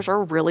characters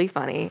are really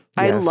funny.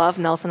 I love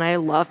Nelson. I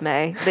love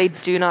May. They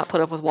do not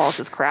put up with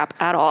Wallace's crap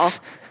at all.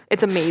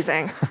 It's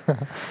amazing.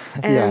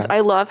 And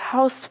I love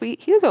how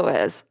sweet Hugo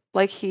is.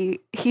 Like, he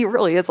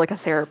really is like a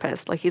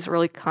therapist. Like, he's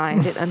really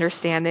kind and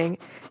understanding.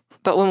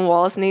 But when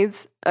Wallace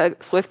needs a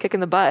swift kick in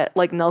the butt,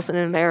 like, Nelson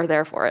and May are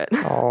there for it.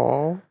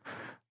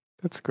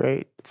 That's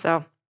great.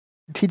 So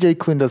TJ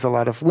Klune does a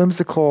lot of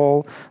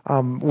whimsical,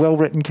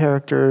 well-written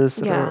characters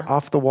that are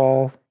off the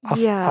wall,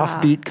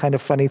 offbeat kind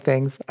of funny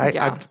things.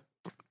 I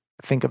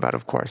think about,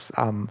 of course,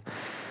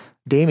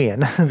 Damien,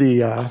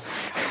 the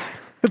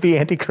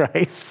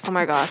Antichrist. Oh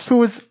my gosh. Who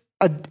was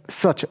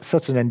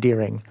such an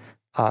endearing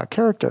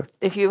character.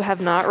 If you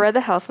have not read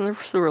The House on the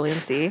Cerulean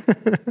Sea,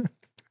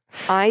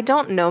 I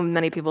don't know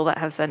many people that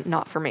have said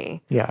not for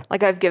me. Yeah.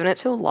 Like, I've given it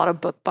to a lot of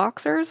book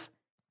boxers,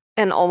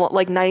 and almost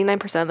like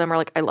 99% of them are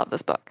like, I love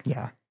this book.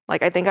 Yeah.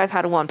 Like, I think I've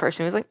had one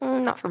person who was like,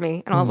 not for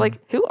me. And I was like,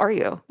 who are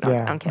you? No,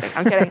 I'm kidding.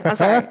 I'm sorry.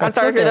 I'm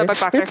sorry if you're that book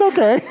boxer. It's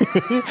okay.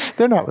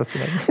 They're not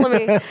listening.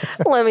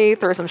 let me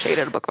throw some shade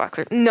at a book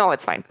boxer. No,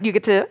 it's fine. You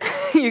get to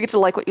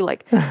like what you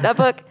like. That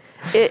book,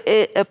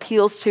 it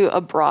appeals to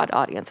a broad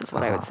audience is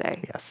what I would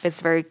say. Yes.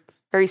 It's very,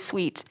 very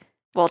sweet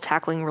while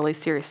tackling really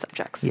serious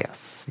subjects.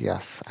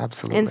 Yes,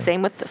 absolutely. And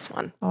same with this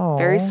one.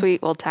 Very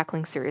sweet while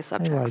tackling serious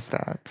subjects. I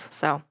like that.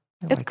 So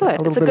it's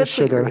good. It's a good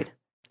sweet read.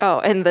 Oh,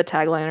 and the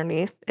tagline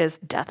underneath is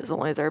 "Death is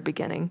only their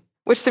beginning,"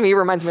 which to me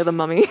reminds me of The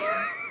Mummy.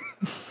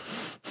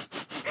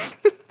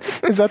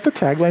 Is that the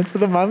tagline for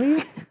The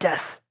Mummy?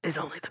 Death is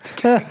only the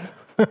beginning.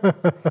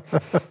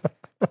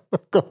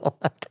 God.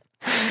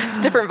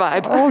 Different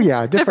vibe. Oh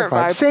yeah, different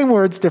vibe. Same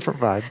words,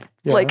 different vibe.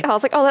 Yeah. Like, I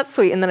was like, oh, that's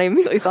sweet, and then I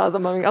immediately thought of The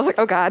Mummy. I was like,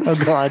 oh God. Oh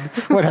God,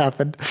 what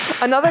happened?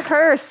 Another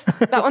curse.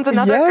 That one's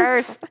another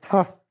curse.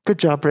 Oh, good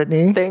job,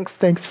 Brittany.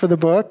 Thanks for the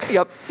book.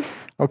 Yep.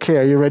 Okay,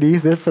 are you ready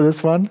for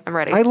this one? I'm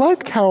ready. I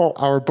like how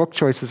our book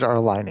choices are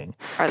aligning.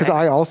 Because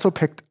I also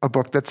picked a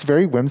book that's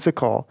very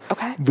whimsical,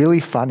 really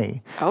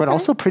funny, but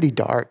also pretty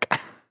dark.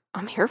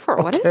 I'm here for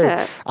it. What is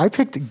it? I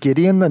picked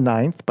Gideon the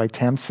Ninth by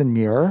Tamsin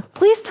Muir.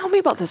 Please tell me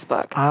about this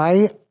book.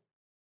 I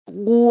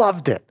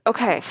loved it.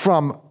 Okay.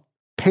 From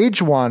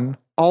page 1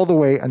 all the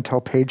way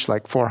until page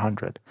like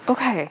 400.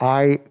 Okay.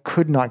 I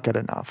could not get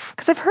enough.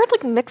 Because I've heard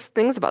like mixed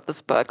things about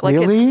this book. Like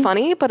Really? it's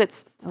funny, but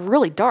it's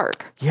really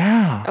dark.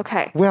 Yeah.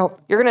 Okay. Well,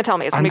 You're going to tell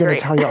me. It's going I'm to be going great.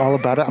 to tell you all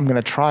about it. I'm going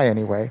to try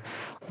anyway.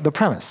 The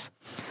premise.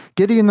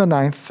 Gideon the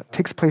Ninth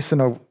takes place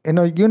in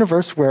a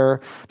universe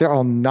where there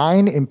are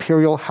 9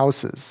 imperial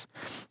houses,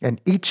 and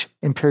each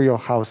imperial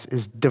house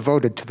is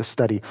devoted to the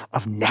study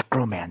of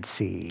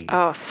necromancy.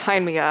 Oh,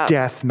 sign me up.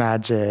 Death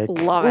magic.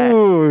 Love it.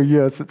 Oh,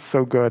 yes, it's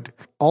so good.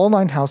 All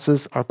 9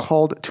 houses are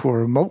called to a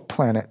remote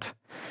planet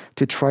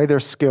to try their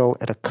skill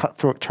at a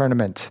cutthroat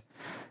tournament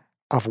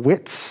of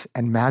wits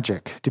and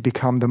magic to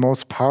become the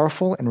most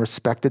powerful and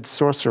respected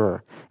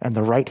sorcerer and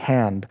the right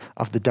hand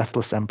of the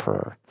Deathless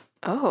Emperor.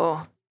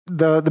 Oh.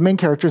 The main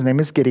character's name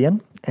is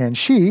Gideon, and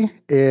she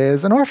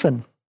is an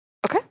orphan.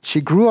 Okay. She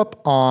grew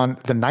up on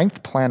the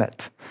 9th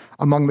planet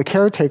among the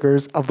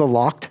caretakers of the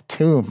locked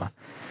tomb.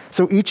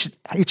 So each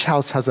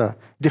house has a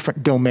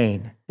different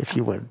domain, if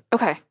you would.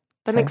 Okay.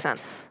 That makes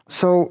sense.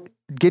 So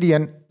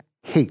Gideon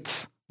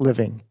hates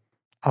living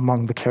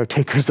among the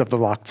caretakers of the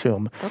locked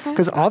tomb. Okay.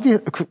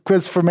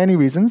 Because for many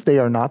reasons, they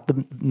are not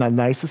the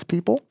nicest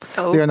people.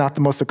 Oh. They are not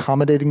the most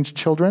accommodating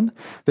children.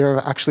 They're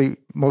actually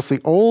mostly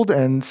old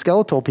and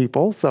skeletal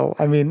people. So,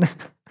 I mean...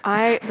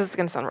 This is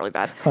going to sound really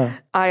bad.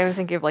 I am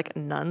thinking of like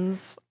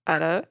nuns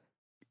at a...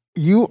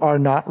 You are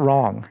not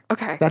wrong.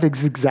 Okay. That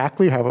is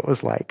exactly how it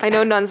was like. I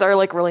know nuns are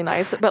like really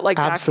nice, but like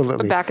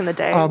Absolutely. back in the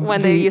day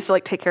when they used to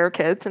like take care of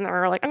kids and they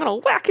were like, I'm going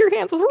to whack your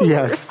hands with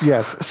rulers.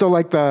 Yes. So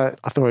like the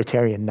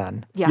authoritarian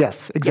nun. Yeah.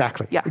 Yes,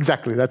 exactly. Yeah.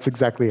 Exactly. That's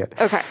exactly it.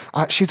 Okay.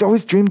 She's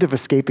always dreamed of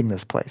escaping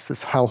this place,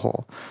 this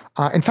hellhole.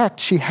 In fact,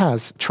 she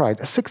has tried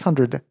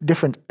 600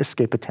 different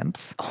escape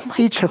attempts. Oh my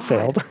Each have God.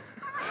 failed.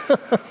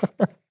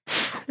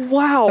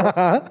 Wow.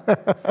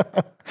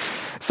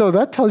 So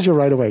that tells you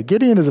right away.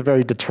 Gideon is a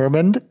very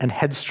determined and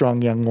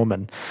headstrong young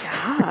woman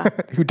Yeah.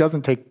 who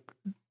doesn't take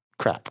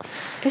crap.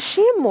 Is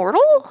she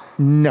immortal?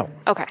 No.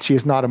 Okay. She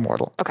is not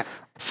immortal. Okay.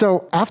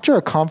 So after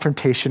a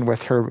confrontation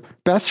with her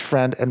best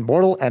friend and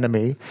mortal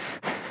enemy,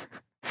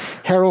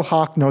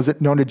 Harrowhawk,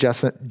 known to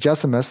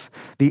Jessimus,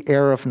 the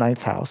heir of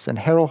Ninth House. And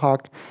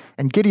Harrowhawk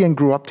and Gideon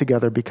grew up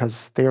together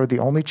because they are the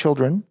only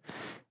children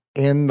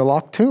in the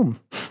locked tomb.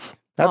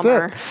 That's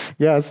Bummer. it.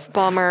 Yes.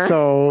 Bummer.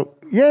 So,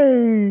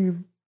 yay.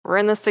 We're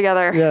in this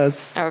together.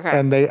 Yes. Okay.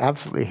 And they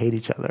absolutely hate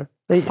each other.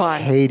 They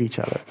Fun. hate each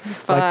other.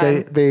 Fun.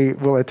 Like they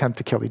will attempt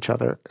to kill each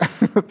other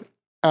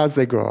as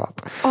they grow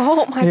up.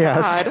 Oh my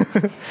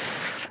God.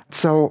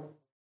 So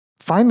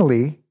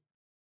finally,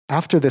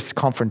 after this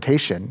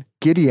confrontation,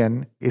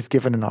 Gideon is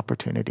given an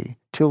opportunity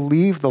to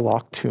leave the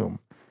locked tomb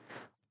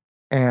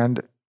and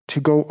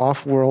to go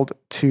off-world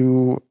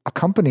to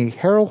accompany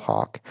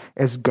Harrowhawk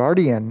as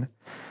guardian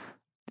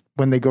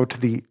when they go to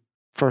the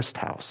first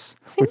house.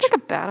 Seems like a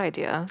bad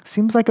idea.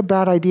 Seems like a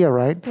bad idea,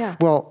 right? Yeah.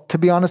 Well, to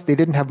be honest, they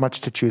didn't have much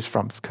to choose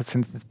from because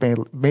since it's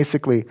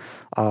basically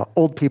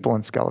old people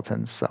and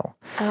skeletons, so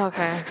Oh,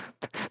 okay.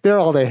 they're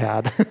all they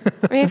had.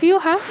 I mean, if you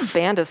have a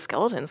band of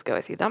skeletons go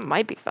with you, that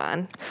might be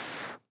fun.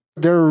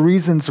 There are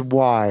reasons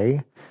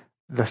why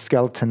the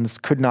skeletons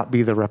could not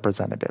be the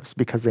representatives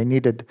because they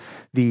needed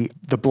the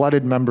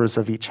blooded members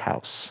of each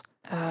house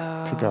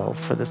to go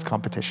for this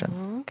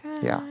competition.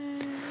 Okay. Yeah.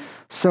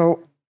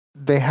 So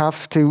they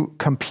have to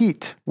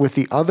compete with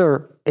the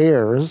other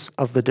heirs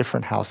of the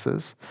different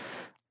houses.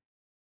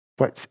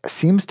 What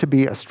seems to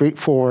be a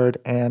straightforward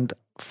and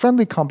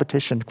friendly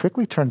competition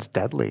quickly turns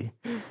deadly.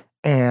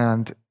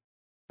 And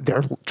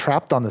they're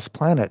trapped on this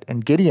planet.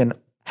 And Gideon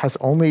has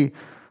only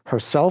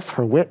herself,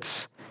 her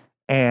wits,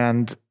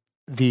 and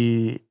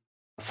the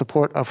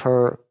support of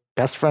her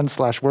best friend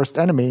 / worst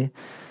enemy,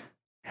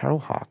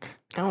 Harrowhawk.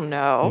 Oh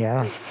no.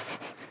 Yes.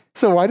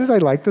 So why did I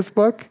like this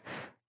book?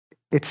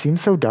 It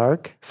seems so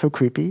dark, so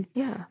creepy.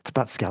 Yeah. It's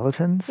about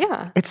skeletons.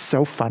 Yeah. It's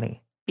so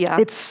funny. Yeah.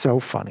 It's so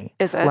funny.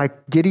 Is it?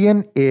 Like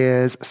Gideon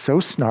is so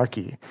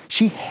snarky.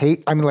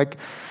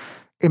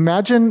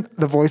 Imagine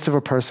the voice of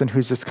a person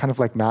who's just kind of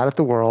like mad at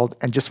the world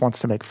and just wants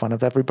to make fun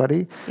of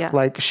everybody. Yeah.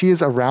 Like she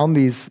is around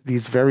these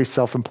very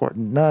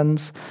self-important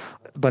nuns,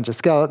 a bunch of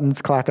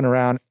skeletons clacking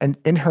around. And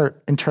in her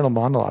internal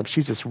monologue,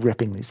 she's just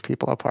ripping these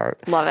people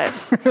apart. Love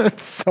it.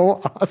 It's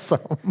so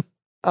awesome.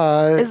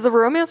 Is the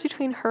romance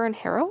between her and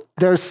Harrow?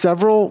 There are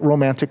several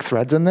romantic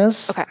threads in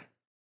this. Okay.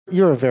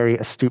 You're a very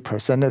astute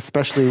person,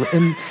 especially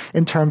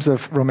in terms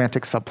of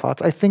romantic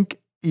subplots. I think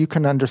you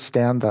can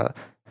understand the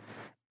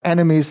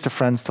enemies to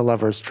friends to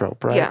lovers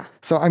trope, right? Yeah.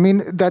 So, I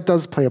mean, that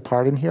does play a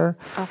part in here.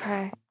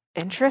 Okay.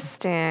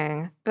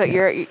 Interesting. But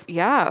Yes.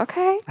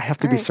 okay. I have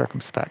to be All right.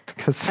 circumspect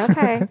because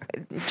Okay.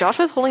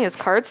 Joshua's holding his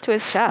cards to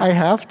his chest. I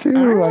have to.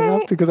 All I have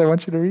right. to because I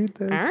want you to read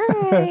this.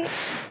 All right.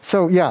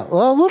 So, yeah,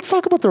 well, let's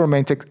talk about the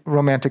romantic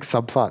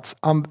subplots.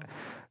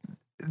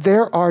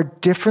 There are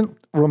different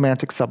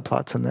romantic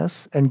subplots in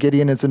this, and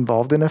Gideon is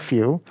involved in a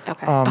few.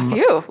 Okay. A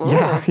few. Ooh,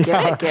 yeah, get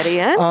yeah. it,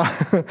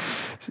 Gideon.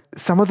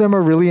 Some of them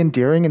are really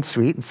endearing and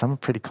sweet, and some are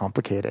pretty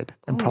complicated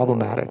and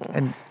problematic.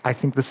 And I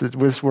think this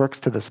works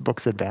to this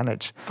book's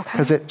advantage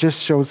because it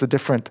just shows a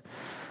different,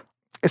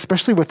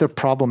 especially with the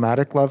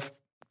problematic love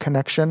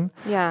connection.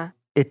 Yeah.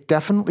 It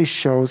definitely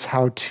shows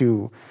how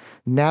to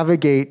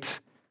navigate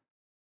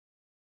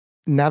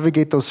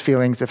those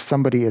feelings if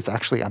somebody is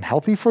actually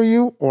unhealthy for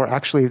you or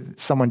actually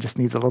someone just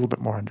needs a little bit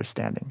more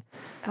understanding.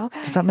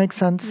 Okay. Does that make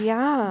sense?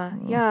 Yeah.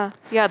 Yeah.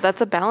 Yeah.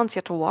 That's a balance you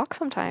have to walk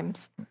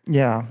sometimes.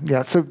 Yeah.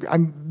 So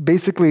I'm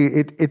basically,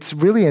 it's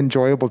really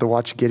enjoyable to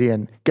watch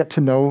Gideon get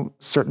to know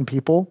certain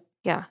people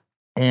Yeah.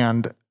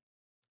 and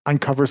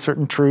uncover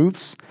certain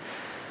truths.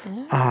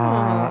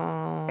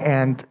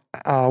 And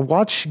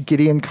watch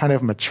Gideon kind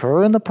of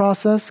mature in the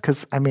process.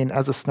 Because, I mean,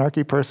 as a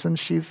snarky person,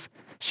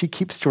 she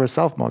keeps to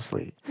herself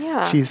mostly.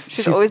 Yeah.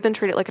 She's always been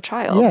treated like a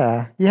child.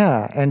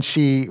 Yeah. And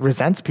she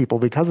resents people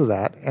because of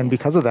that. And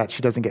because of that,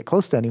 she doesn't get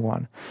close to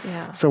anyone.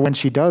 Yeah. So when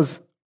she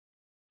does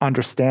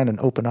understand and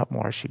open up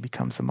more, she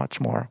becomes a much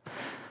more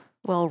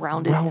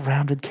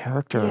well-rounded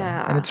character.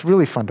 Yeah. And it's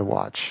really fun to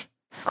watch.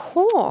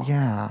 Cool.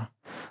 Yeah.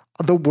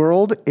 The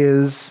world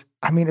is,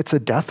 I mean, it's a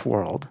death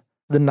world.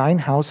 The 9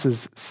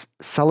 houses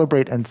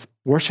celebrate and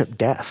worship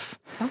death.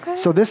 Okay.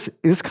 So this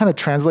kind of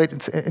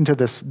translates into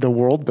the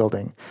world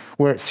building,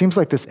 where it seems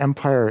like this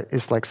empire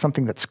is like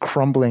something that's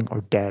crumbling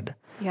or dead.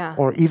 Yeah.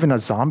 Or even a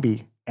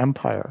zombie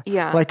empire.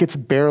 Yeah. Like it's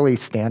barely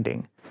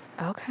standing.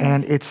 Okay.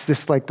 And it's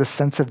this like the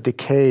sense of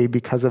decay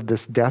because of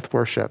this death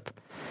worship.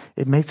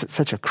 It makes it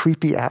such a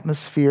creepy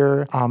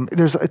atmosphere.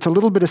 It's a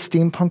little bit of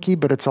steampunky,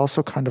 but it's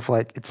also kind of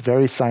like, it's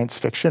very science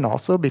fiction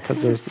also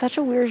because This is such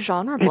a weird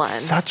genre blend. It's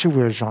such a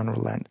weird genre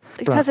blend.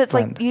 Because it's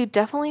like, you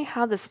definitely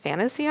have this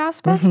fantasy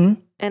aspect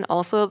and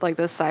also like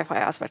this sci-fi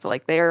aspect.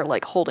 Like they're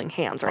like holding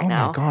hands right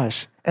now. Oh my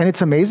gosh. And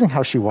it's amazing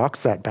how she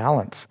walks that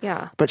balance.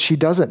 Yeah. But she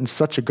does it in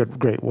such a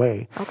great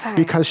way. Okay.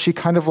 Because she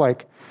kind of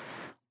like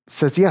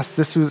says, yes,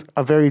 this was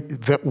a very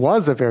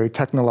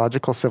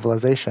technological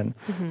civilization,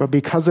 but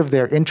because of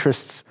their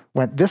interests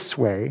went this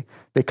way,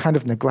 they kind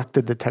of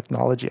neglected the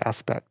technology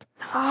aspect.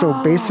 So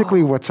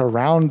basically what's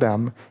around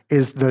them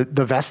is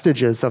the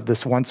vestiges of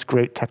this once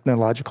great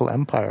technological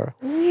empire.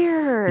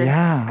 Weird.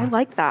 Yeah. I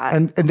like that.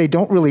 And they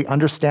don't really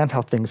understand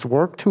how things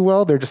work too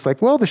well. They're just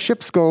like, well, the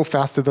ships go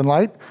faster than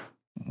light.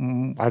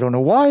 I don't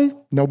know why.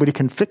 Nobody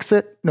can fix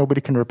it.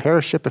 Nobody can repair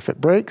a ship if it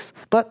breaks.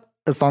 But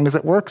as long as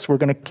it works, we're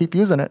going to keep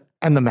using it.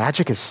 And the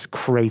magic is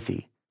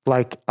crazy.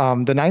 Like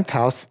the 9th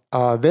house,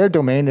 their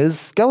domain is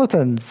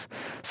skeletons.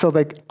 So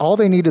like all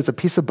they need is a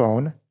piece of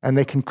bone and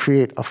they can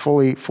create a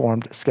fully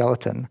formed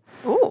skeleton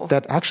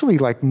that actually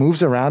like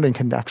moves around and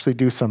can actually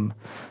do some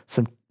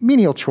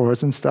menial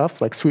chores and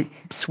stuff like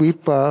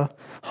sweep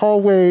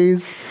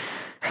hallways.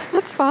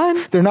 That's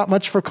fun. They're not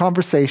much for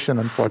conversation,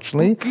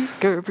 unfortunately.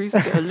 Scurvy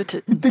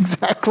skeletons.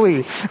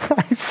 Exactly.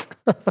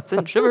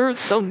 Send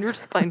shivers down your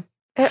spine.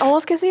 It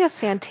almost gives me a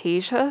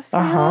Fantasia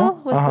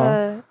feel with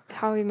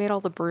how we made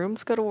all the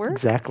brooms go to work.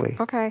 Exactly.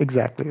 Okay.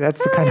 Exactly.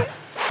 That's the kind of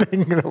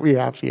thing that we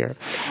have here.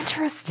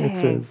 Interesting.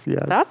 It is,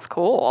 yes. That's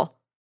cool.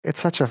 It's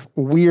such a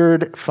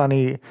weird,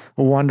 funny,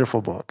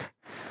 wonderful book.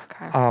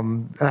 Okay.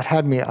 That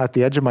had me at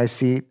the edge of my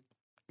seat.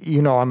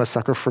 You know, I'm a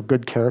sucker for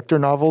good character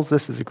novels.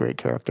 This is a great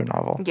character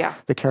novel. Yeah.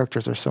 The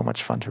characters are so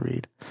much fun to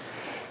read.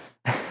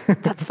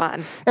 That's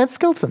fun. And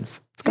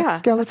skeletons. It's got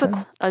skeletons.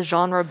 That's a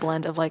genre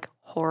blend of like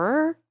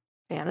horror,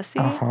 fantasy,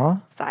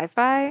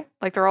 sci-fi.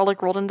 Like they're all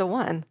like rolled into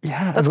one.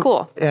 Yeah. That's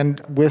cool.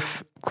 And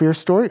with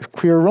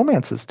queer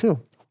romances too.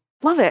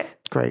 Love it.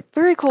 Great.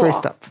 Very cool.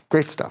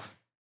 Great stuff.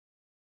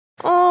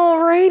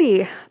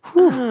 Alrighty.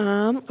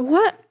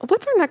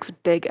 What's our next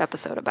big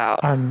episode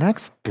about? Our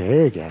next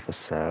big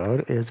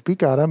episode is we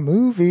got a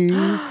movie,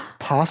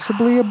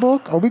 possibly a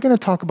book. Are we going to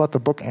talk about the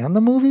book and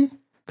the movie?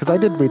 Because I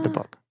did read the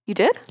book. You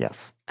did?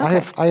 Yes.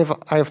 Okay.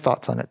 I have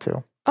thoughts on it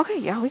too. Okay,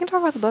 yeah, we can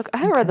talk about the book. I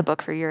haven't read the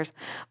book for years.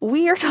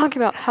 We are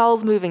talking about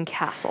Howl's Moving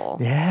Castle.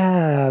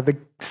 Yeah, the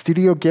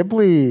Studio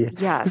Ghibli.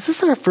 Yes. Is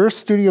this our first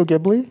Studio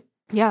Ghibli?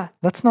 Yeah.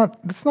 Let's not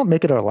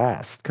make it our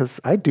last because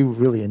I do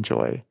really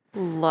enjoy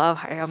Love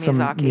Hayao some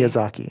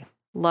Miyazaki.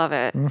 Love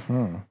it.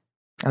 Mm-hmm.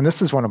 And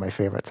this is one of my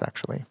favorites,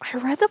 actually. I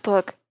read the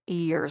book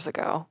years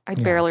ago. I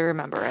barely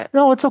remember it.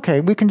 No, it's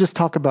okay. We can just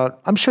talk about,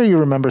 I'm sure you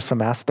remember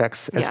some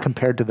aspects as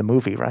compared to the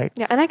movie, right?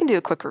 Yeah, and I can do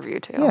a quick review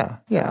too.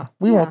 Yeah.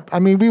 We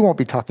won't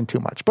be talking too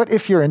much. But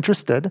if you're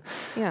interested,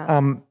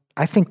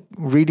 I think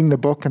reading the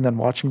book and then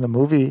watching the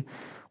movie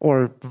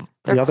or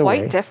the other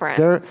way. They're quite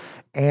different.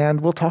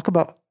 And we'll talk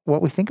about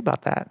what we think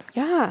about that.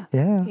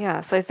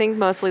 Yeah. So I think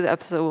mostly the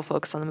episode will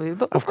focus on the movie,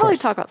 but we'll probably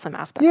talk about some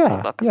aspects of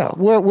the book as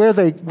well.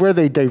 Where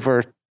they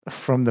divert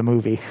from the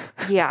movie.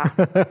 Yeah,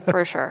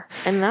 for sure.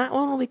 And that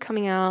one will be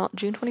coming out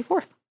June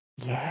 24th.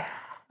 Yeah.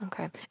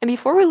 Okay. And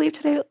before we leave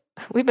today,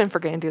 we've been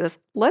forgetting to do this.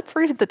 Let's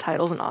read the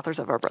titles and authors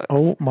of our books.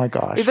 Oh my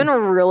gosh. We've been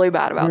really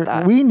bad about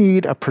that. We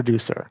need a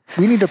producer.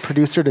 We need a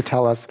producer to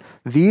tell us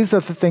these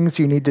are the things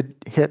you need to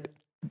hit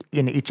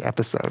in each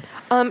episode.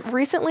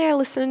 Recently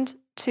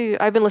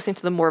I've been listening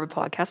to the Morbid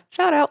podcast.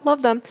 Shout out,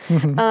 love them.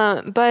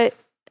 But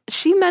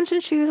she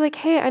mentioned, she was like,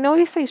 hey, I know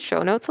we say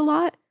show notes a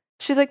lot.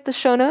 She's like, the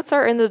show notes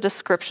are in the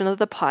description of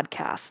the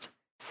podcast.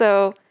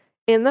 So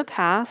in the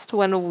past,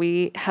 when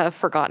we have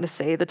forgotten to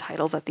say the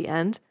titles at the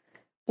end,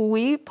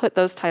 we put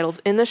those titles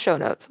in the show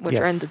notes, which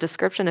are in Yes. the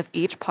description of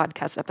each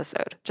podcast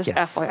episode. Just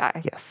Yes.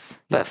 FYI. Yes.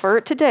 But yes.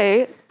 for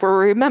today, we're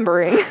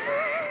remembering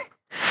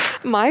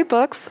my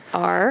books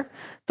are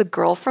The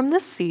Girl from the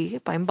Sea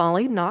by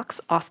Molly Knox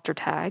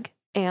Ostertag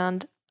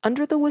and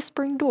Under the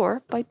Whispering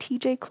Door by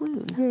T.J.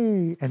 Klune.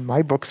 Yay. And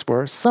my books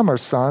were Summer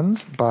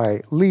Sons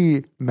by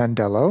Lee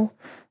Mandello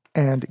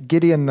and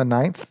Gideon the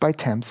Ninth by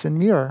Tamsin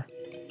Muir.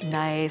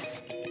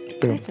 Nice.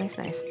 Boom.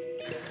 Nice.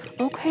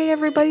 Okay,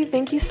 everybody.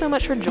 Thank you so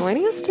much for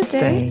joining us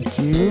today. Thank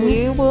you.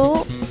 We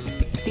will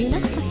see you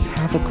next time.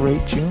 Have a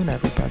great June,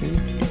 everybody.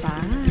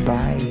 Bye.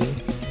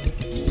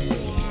 Bye.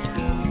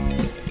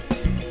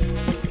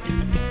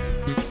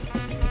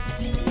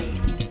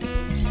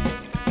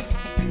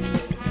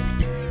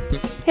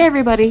 Hey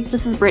everybody,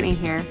 this is Brittany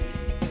here.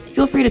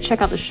 Feel free to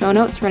check out the show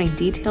notes for any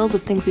details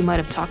of things we might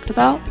have talked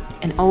about,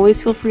 and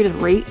always feel free to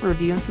rate,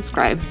 review, and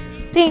subscribe.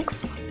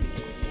 Thanks!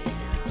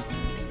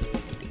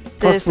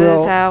 Plus This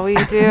is how we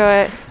do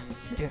it.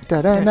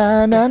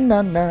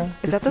 Da-da-na-na-na-na.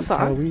 Is that the This how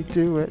song? we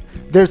do it.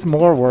 There's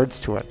more words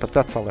to it, but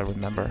that's all I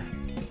remember.